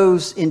are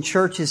those in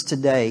churches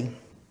today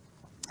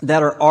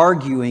that are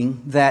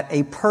arguing that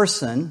a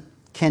person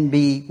can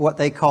be what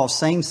they call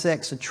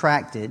same-sex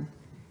attracted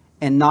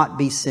and not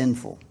be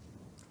sinful.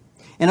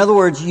 In other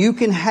words, you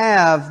can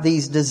have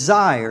these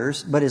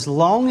desires, but as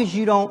long as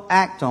you don't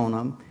act on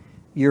them,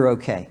 you're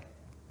okay.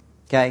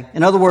 Okay?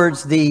 In other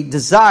words, the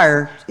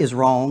desire is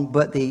wrong,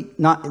 but the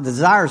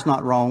desire is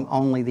not wrong,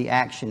 only the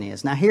action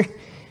is. Now here,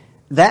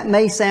 that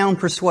may sound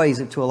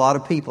persuasive to a lot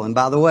of people. And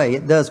by the way,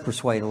 it does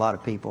persuade a lot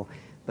of people.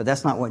 But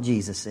that's not what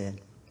Jesus said.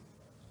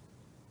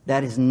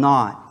 That is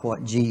not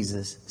what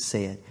Jesus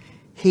said.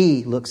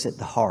 He looks at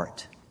the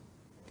heart.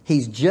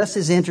 He's just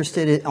as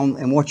interested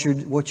in what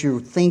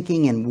you're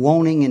thinking and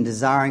wanting and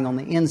desiring on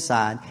the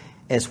inside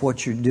as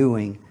what you're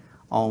doing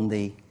on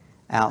the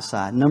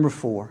outside. Number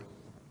 4.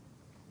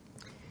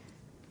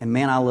 And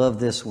man, I love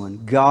this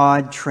one.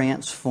 God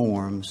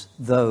transforms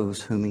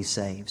those whom He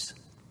saves.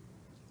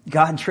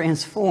 God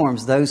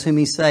transforms those whom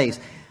He saves.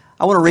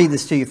 I want to read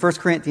this to you. 1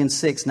 Corinthians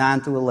 6,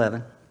 9 through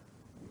 11.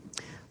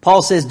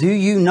 Paul says, do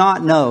you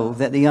not know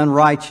that the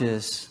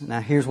unrighteous...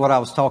 Now here's what I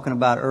was talking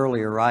about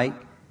earlier, right?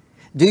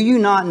 Do you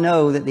not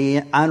know that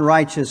the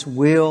unrighteous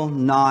will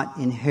not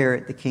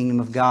inherit the kingdom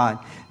of God?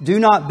 Do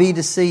not be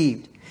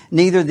deceived.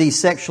 Neither the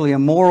sexually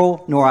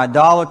immoral, nor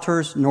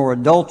idolaters, nor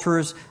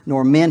adulterers,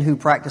 nor men who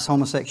practice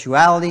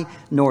homosexuality,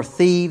 nor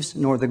thieves,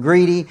 nor the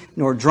greedy,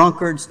 nor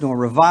drunkards, nor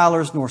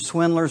revilers, nor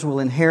swindlers will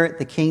inherit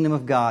the kingdom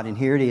of God. And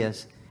here it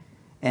is.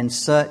 And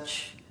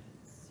such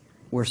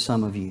were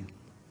some of you.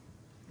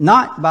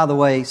 Not, by the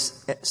way,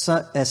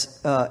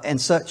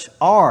 and such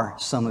are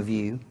some of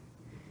you.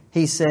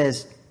 He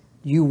says,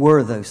 you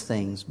were those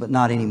things, but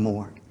not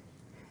anymore.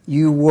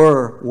 You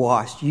were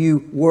washed.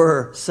 You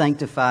were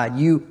sanctified.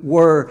 You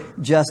were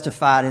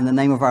justified in the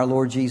name of our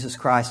Lord Jesus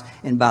Christ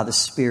and by the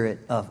Spirit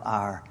of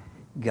our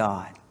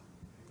God.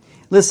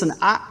 Listen,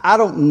 I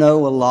don't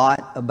know a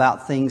lot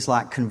about things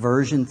like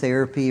conversion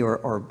therapy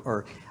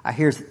or I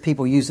hear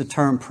people use the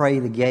term pray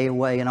the gay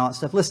away and all that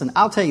stuff. Listen,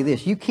 I'll tell you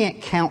this. You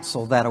can't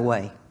counsel that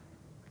away.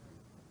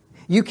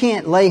 You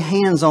can't lay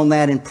hands on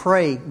that and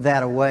pray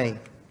that away.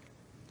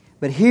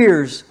 But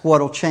here's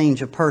what'll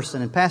change a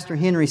person. And Pastor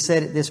Henry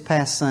said it this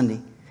past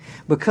Sunday.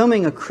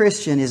 Becoming a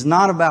Christian is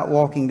not about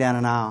walking down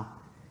an aisle.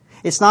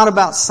 It's not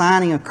about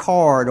signing a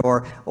card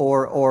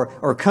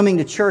or coming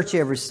to church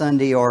every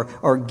Sunday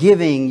or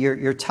giving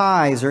your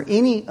tithes or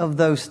any of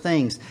those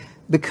things.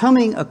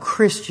 Becoming a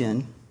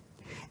Christian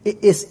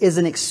is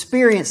an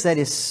experience that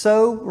is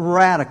so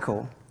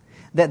radical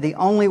that the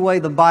only way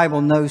the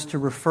Bible knows to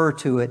refer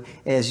to it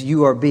as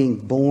you are being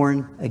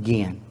born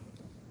again.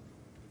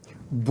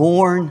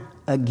 Born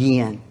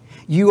again.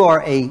 You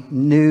are a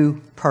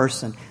new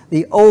person.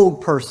 The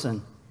old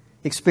person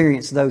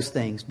experienced those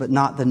things, but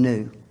not the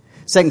new.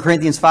 2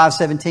 Corinthians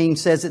 5:17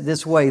 says it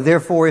this way,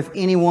 therefore, if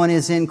anyone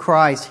is in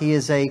Christ, he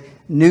is a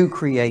new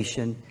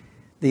creation.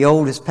 The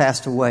old has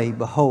passed away.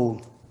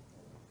 Behold,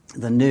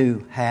 the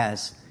new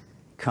has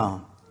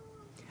come.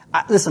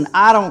 Listen,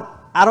 I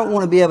don't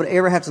want to be able to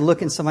ever have to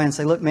look at somebody and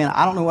say, look, man,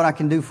 I don't know what I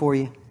can do for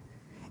you.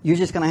 You're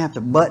just going to have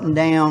to button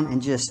down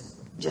and just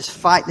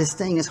fight this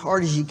thing as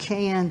hard as you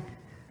can.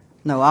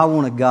 No, I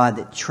want a God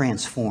that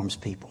transforms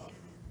people.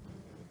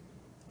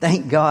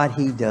 Thank God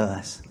He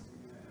does.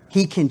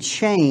 He can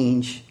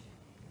change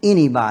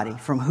anybody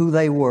from who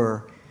they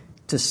were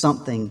to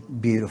something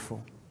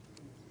beautiful.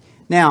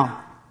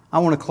 Now, I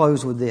want to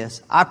close with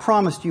this. I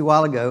promised you a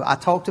while ago, I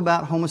talked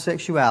about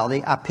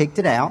homosexuality. I picked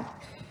it out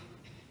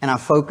and I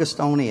focused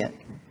on it.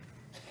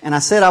 And I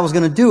said I was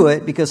going to do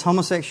it because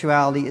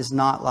homosexuality is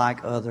not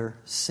like other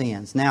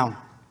sins. Now,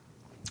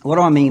 what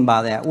do I mean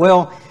by that?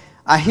 Well,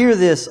 I hear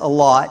this a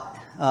lot.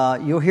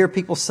 You'll hear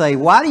people say,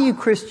 why do you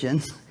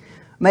Christians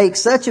make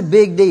such a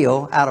big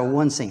deal out of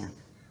one sin?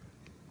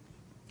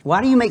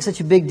 Why do you make such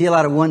a big deal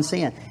out of one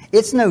sin?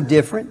 It's no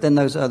different than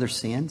those other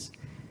sins.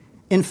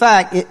 In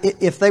fact,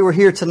 if they were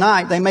here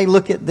tonight, they may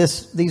look at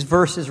these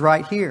verses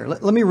right here.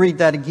 Let me read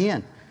that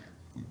again.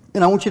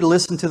 And I want you to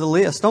listen to the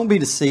list. Don't be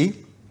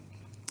deceived.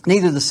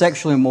 Neither the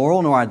sexually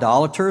immoral, nor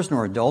idolaters,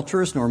 nor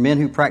adulterers, nor men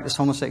who practice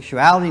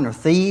homosexuality, nor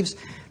thieves,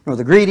 nor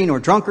the greedy, nor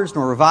drunkards,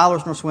 nor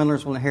revilers, nor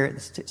swindlers will inherit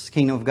the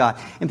kingdom of God.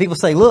 And people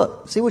say,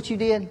 look, see what you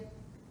did?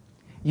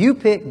 You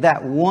picked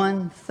that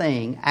one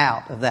thing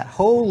out of that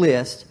whole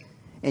list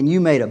and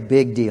you made a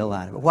big deal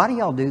out of it. Why do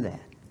y'all do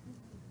that?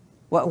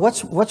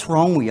 What's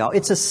wrong with y'all?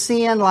 It's a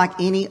sin like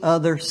any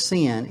other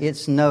sin.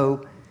 It's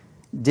no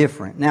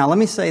different. Now, let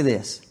me say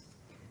this.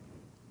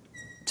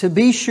 To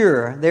be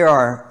sure, there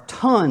are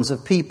tons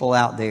of people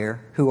out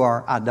there who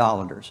are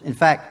idolaters. In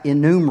fact,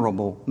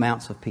 innumerable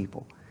amounts of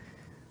people.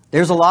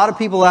 There's a lot of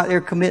people out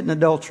there committing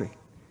adultery.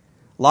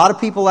 A lot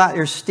of people out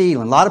there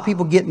stealing. A lot of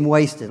people getting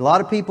wasted. A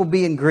lot of people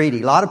being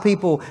greedy. A lot of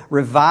people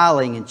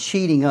reviling and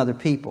cheating other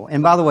people.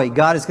 And by the way,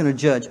 God is going to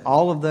judge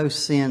all of those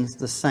sins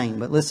the same.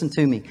 But listen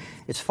to me.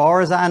 As far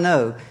as I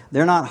know,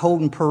 they're not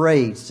holding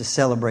parades to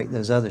celebrate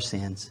those other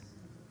sins.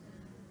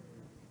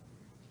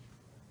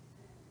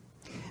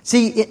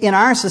 See, in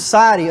our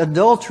society,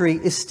 adultery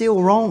is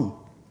still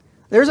wrong.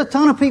 There's a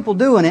ton of people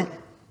doing it.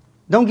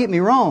 Don't get me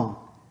wrong.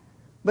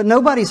 But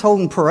nobody's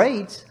holding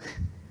parades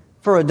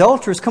for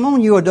adulterers. Come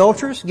on, you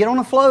adulterers, get on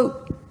a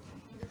float.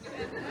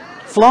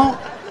 Flaunt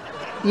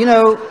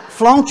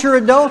your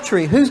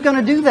adultery. Who's going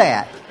to do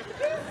that?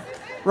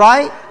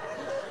 Right?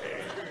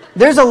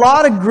 There's a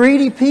lot of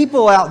greedy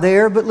people out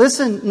there, but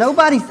listen,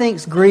 nobody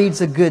thinks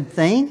greed's a good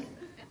thing.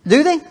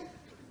 Do they?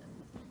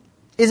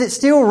 Is it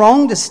still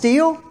wrong to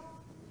steal?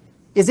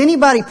 Is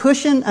anybody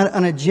pushing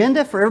an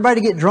agenda for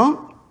everybody to get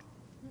drunk?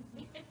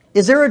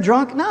 Is there a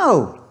drunk?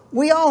 No.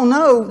 We all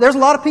know there's a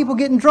lot of people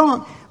getting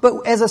drunk.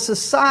 But as a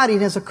society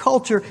and as a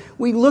culture,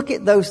 we look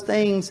at those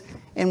things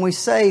and we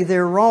say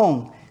they're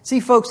wrong. See,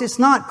 folks, it's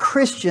not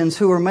Christians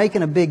who are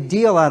making a big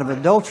deal out of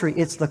adultery.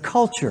 It's the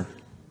culture.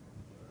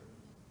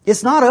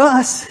 It's not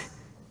us.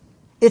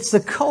 It's the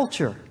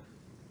culture.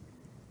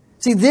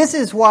 See, this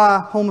is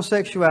why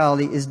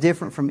homosexuality is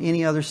different from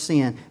any other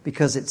sin,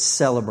 because it's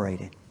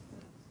celebrated.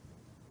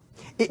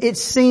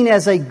 It's seen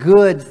as a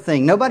good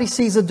thing. Nobody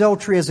sees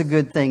adultery as a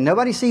good thing.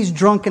 Nobody sees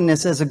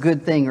drunkenness as a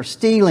good thing, or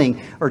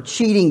stealing, or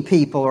cheating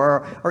people,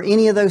 or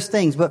any of those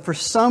things. But for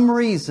some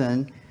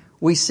reason,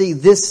 we see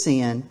this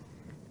sin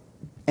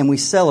and we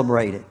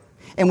celebrate it.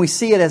 And we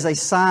see it as a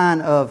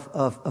sign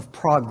of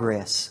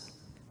progress.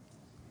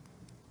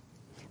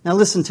 Now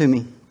listen to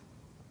me.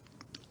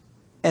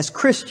 As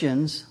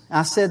Christians,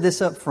 I said this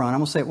up front, I'm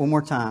going to say it one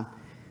more time.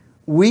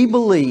 We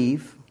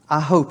believe, I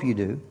hope you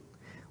do,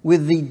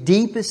 with the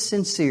deepest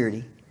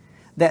sincerity,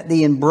 that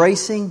the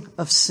embracing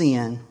of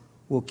sin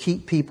will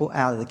keep people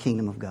out of the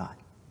kingdom of God.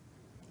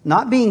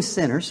 Not being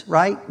sinners,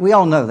 right? We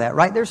all know that,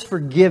 right? There's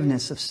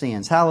forgiveness of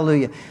sins.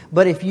 Hallelujah.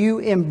 But if you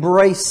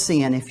embrace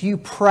sin, if you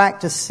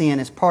practice sin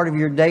as part of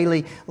your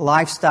daily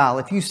lifestyle,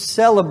 if you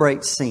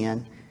celebrate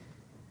sin,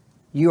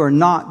 you are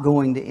not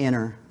going to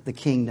enter the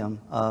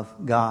kingdom of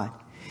God.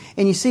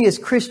 And you see, as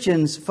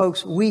Christians,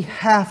 folks, we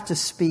have to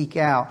speak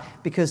out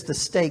because the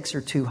stakes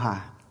are too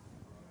high.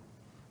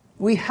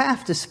 We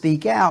have to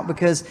speak out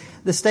because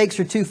the stakes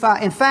are too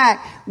high. In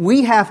fact,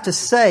 we have to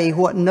say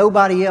what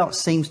nobody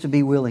else seems to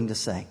be willing to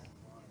say.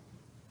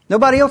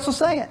 Nobody else will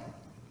say it.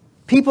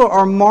 People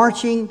are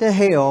marching to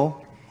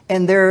hell,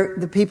 and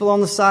the people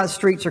on the side of the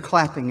streets are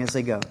clapping as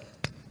they go,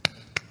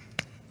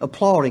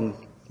 applauding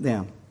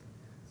them.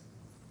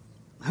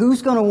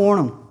 Who's going to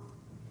warn them?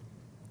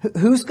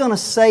 Who's going to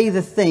say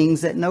the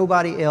things that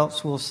nobody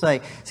else will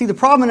say? See, the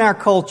problem in our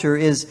culture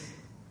is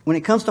when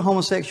it comes to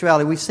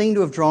homosexuality, we seem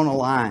to have drawn a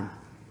line.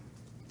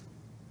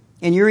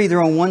 And you're either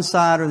on one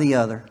side or the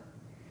other.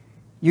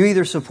 You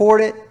either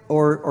support it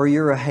or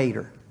you're a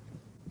hater.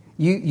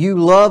 You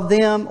love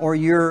them or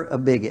you're a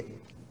bigot.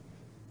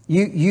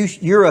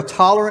 You're a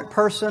tolerant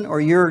person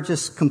or you're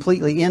just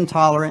completely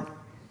intolerant.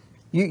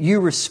 You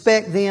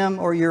respect them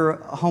or you're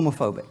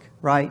homophobic,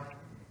 right?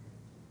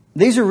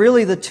 These are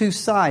really the two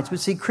sides. But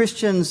see,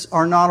 Christians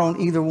are not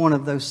on either one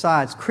of those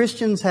sides.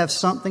 Christians have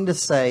something to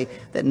say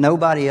that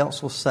nobody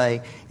else will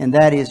say, and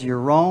that is, you're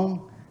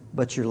wrong,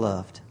 but you're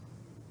loved.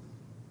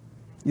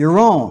 You're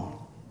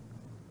wrong,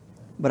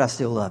 but I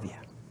still love you.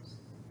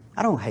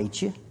 I don't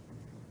hate you.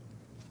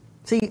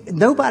 See,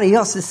 nobody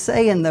else is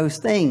saying those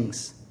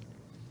things.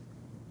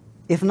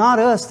 If not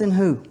us, then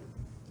who?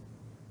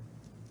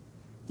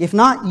 If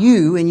not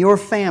you and your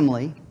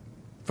family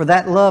for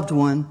that loved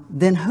one,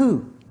 then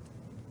who?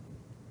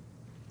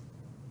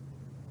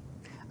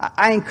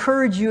 I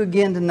encourage you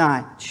again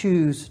tonight,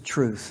 choose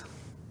truth.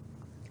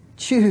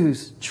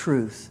 Choose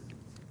truth.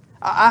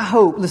 I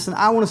hope, listen,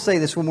 I want to say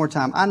this one more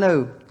time. I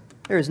know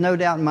there is no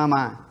doubt in my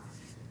mind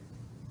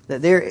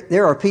that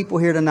there are people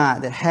here tonight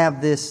that have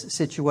this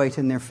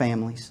situation in their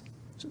families.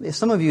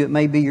 Some of you, it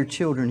may be your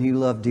children who you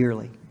love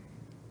dearly.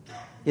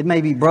 It may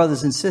be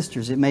brothers and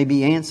sisters. It may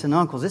be aunts and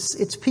uncles.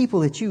 It's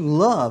people that you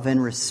love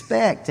and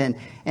respect and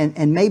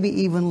maybe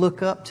even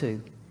look up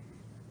to.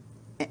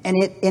 And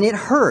it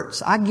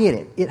hurts. I get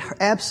it. It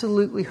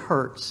absolutely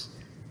hurts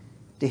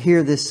to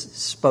hear this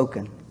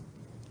spoken.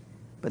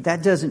 But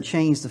that doesn't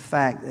change the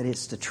fact that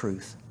it's the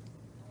truth.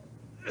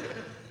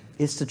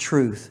 It's the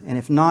truth. And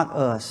if not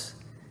us,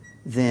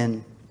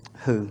 then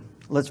who?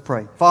 Let's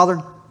pray.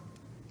 Father,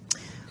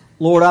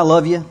 Lord, I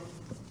love you.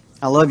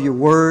 I love your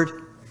word.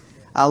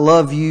 I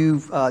love you,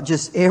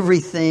 just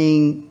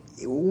everything.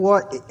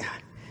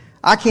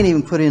 I can't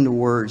even put into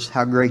words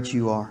how great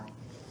you are.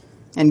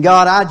 And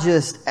God, I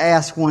just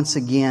ask once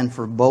again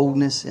for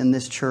boldness in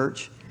this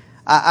church.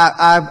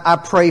 I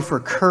pray for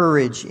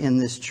courage in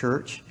this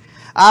church.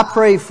 I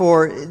pray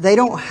they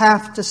don't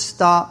have to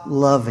stop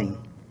loving.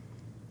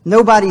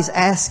 Nobody's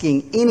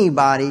asking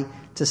anybody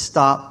to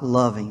stop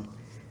loving.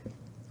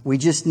 We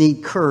just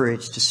need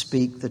courage to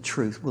speak the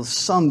truth. Will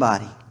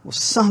somebody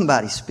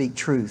speak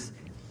truth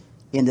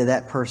into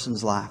that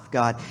person's life?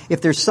 God,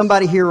 if there's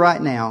somebody here right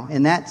now,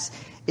 and that's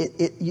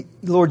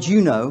Lord,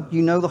 you know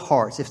the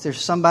hearts. If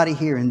there's somebody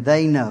here and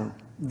they know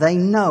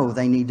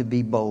they need to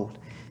be bold.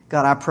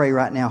 God, I pray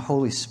right now,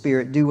 Holy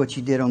Spirit, do what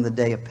you did on the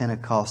day of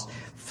Pentecost.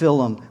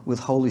 Fill them with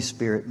Holy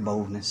Spirit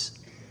boldness.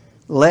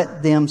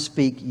 Let them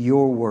speak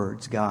your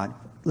words, God.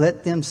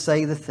 Let them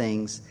say the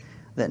things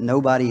that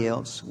nobody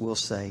else will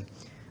say.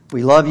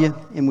 We love you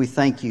and we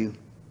thank you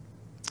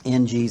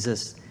in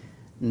Jesus'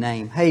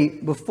 name. Hey,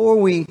 before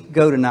we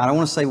go tonight, I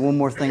want to say one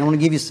more thing. I want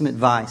to give you some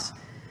advice.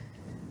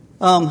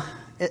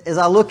 As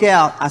I look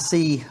out, I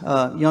see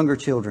younger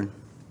children.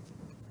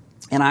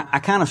 And I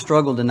kind of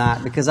struggled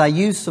tonight because I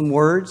used some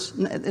words.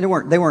 They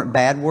weren't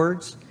bad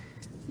words,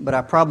 but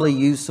I probably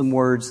used some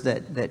words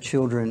that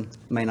children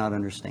may not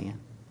understand.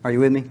 Are you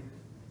with me?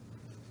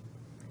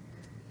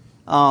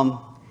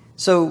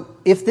 So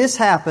if this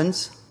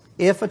happens,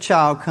 if a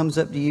child comes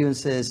up to you and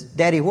says,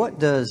 Daddy, what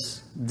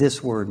does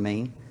this word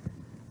mean?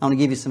 I want to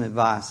give you some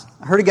advice.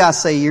 I heard a guy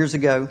say years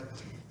ago,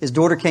 his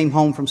daughter came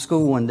home from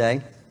school one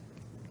day,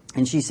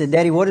 and she said,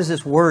 Daddy, what does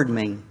this word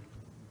mean?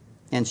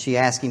 And she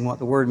asked him what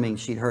the word means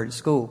she'd heard at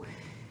school.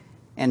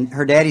 And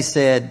her daddy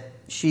said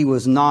she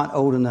was not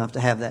old enough to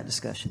have that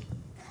discussion.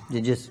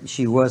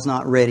 She was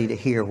not ready to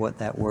hear what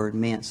that word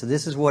meant. So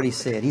this is what he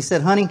said. He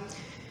said, honey,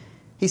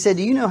 he said,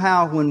 do you know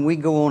how when we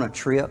go on a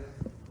trip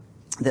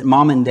that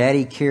mom and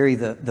daddy carry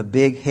the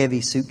big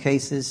heavy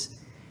suitcases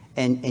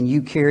and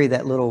you carry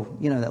that little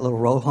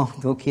roll-on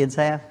little kids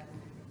have?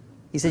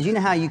 He said, you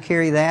know how you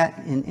carry that?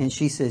 And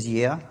she says,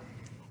 yeah.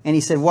 And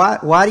he said,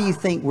 why do you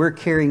think we're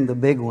carrying the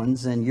big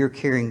ones and you're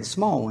carrying the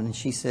small one? And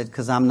she said,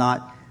 because I'm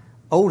not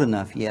old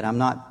enough yet. I'm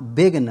not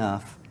big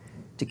enough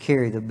to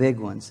carry the big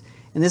ones.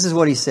 And this is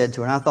what he said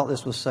to her. And I thought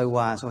this was so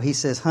wise. Well, he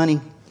says, honey,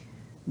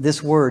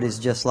 this word is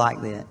just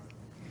like that.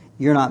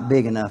 You're not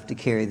big enough to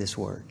carry this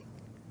word.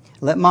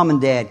 Let mom and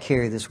dad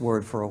carry this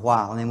word for a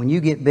while. And then when you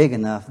get big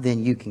enough,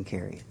 then you can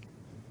carry it.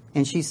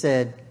 And she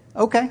said,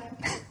 okay.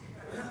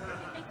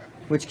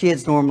 Which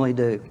kids normally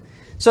do.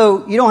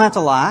 So you don't have to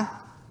lie.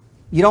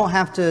 You don't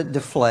have to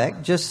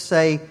deflect. Just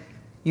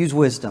use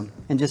wisdom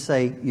and just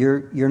say,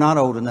 you're not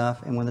old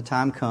enough. And when the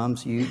time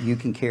comes, you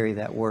can carry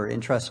that word.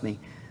 And trust me,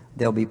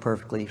 they'll be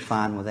perfectly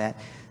fine with that.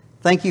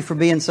 Thank you for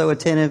being so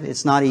attentive.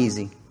 It's not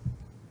easy.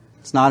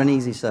 It's not an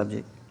easy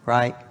subject,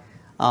 right?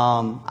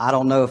 I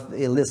don't know if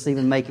let's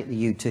even make it to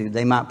YouTube.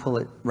 They might pull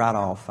it right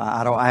off.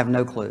 I have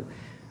no clue.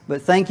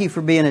 But thank you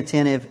for being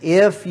attentive.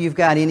 If you've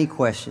got any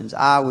questions,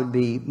 I would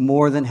be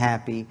more than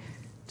happy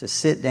to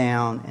sit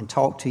down and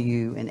talk to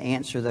you and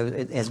answer those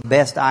as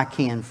best I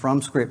can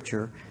from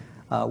Scripture,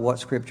 what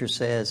Scripture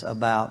says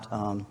about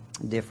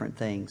different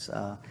things.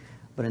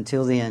 But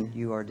until then,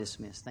 you are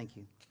dismissed. Thank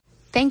you.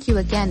 Thank you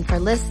again for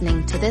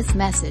listening to this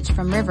message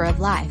from River of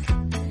Life.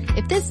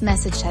 If this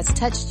message has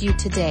touched you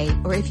today,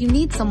 or if you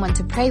need someone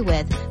to pray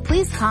with,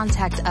 please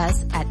contact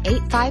us at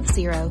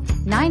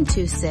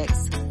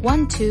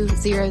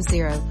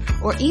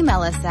 850-926-1200 or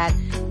email us at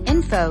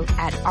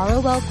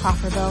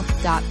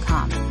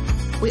info@rolcrawfordville.com.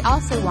 We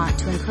also want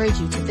to encourage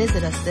you to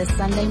visit us this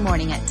Sunday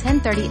morning at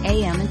 10:30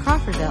 a.m. in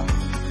Crawfordville.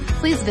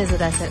 Please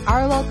visit us at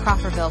ROL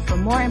Crawfordville for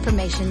more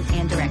information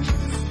and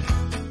directions.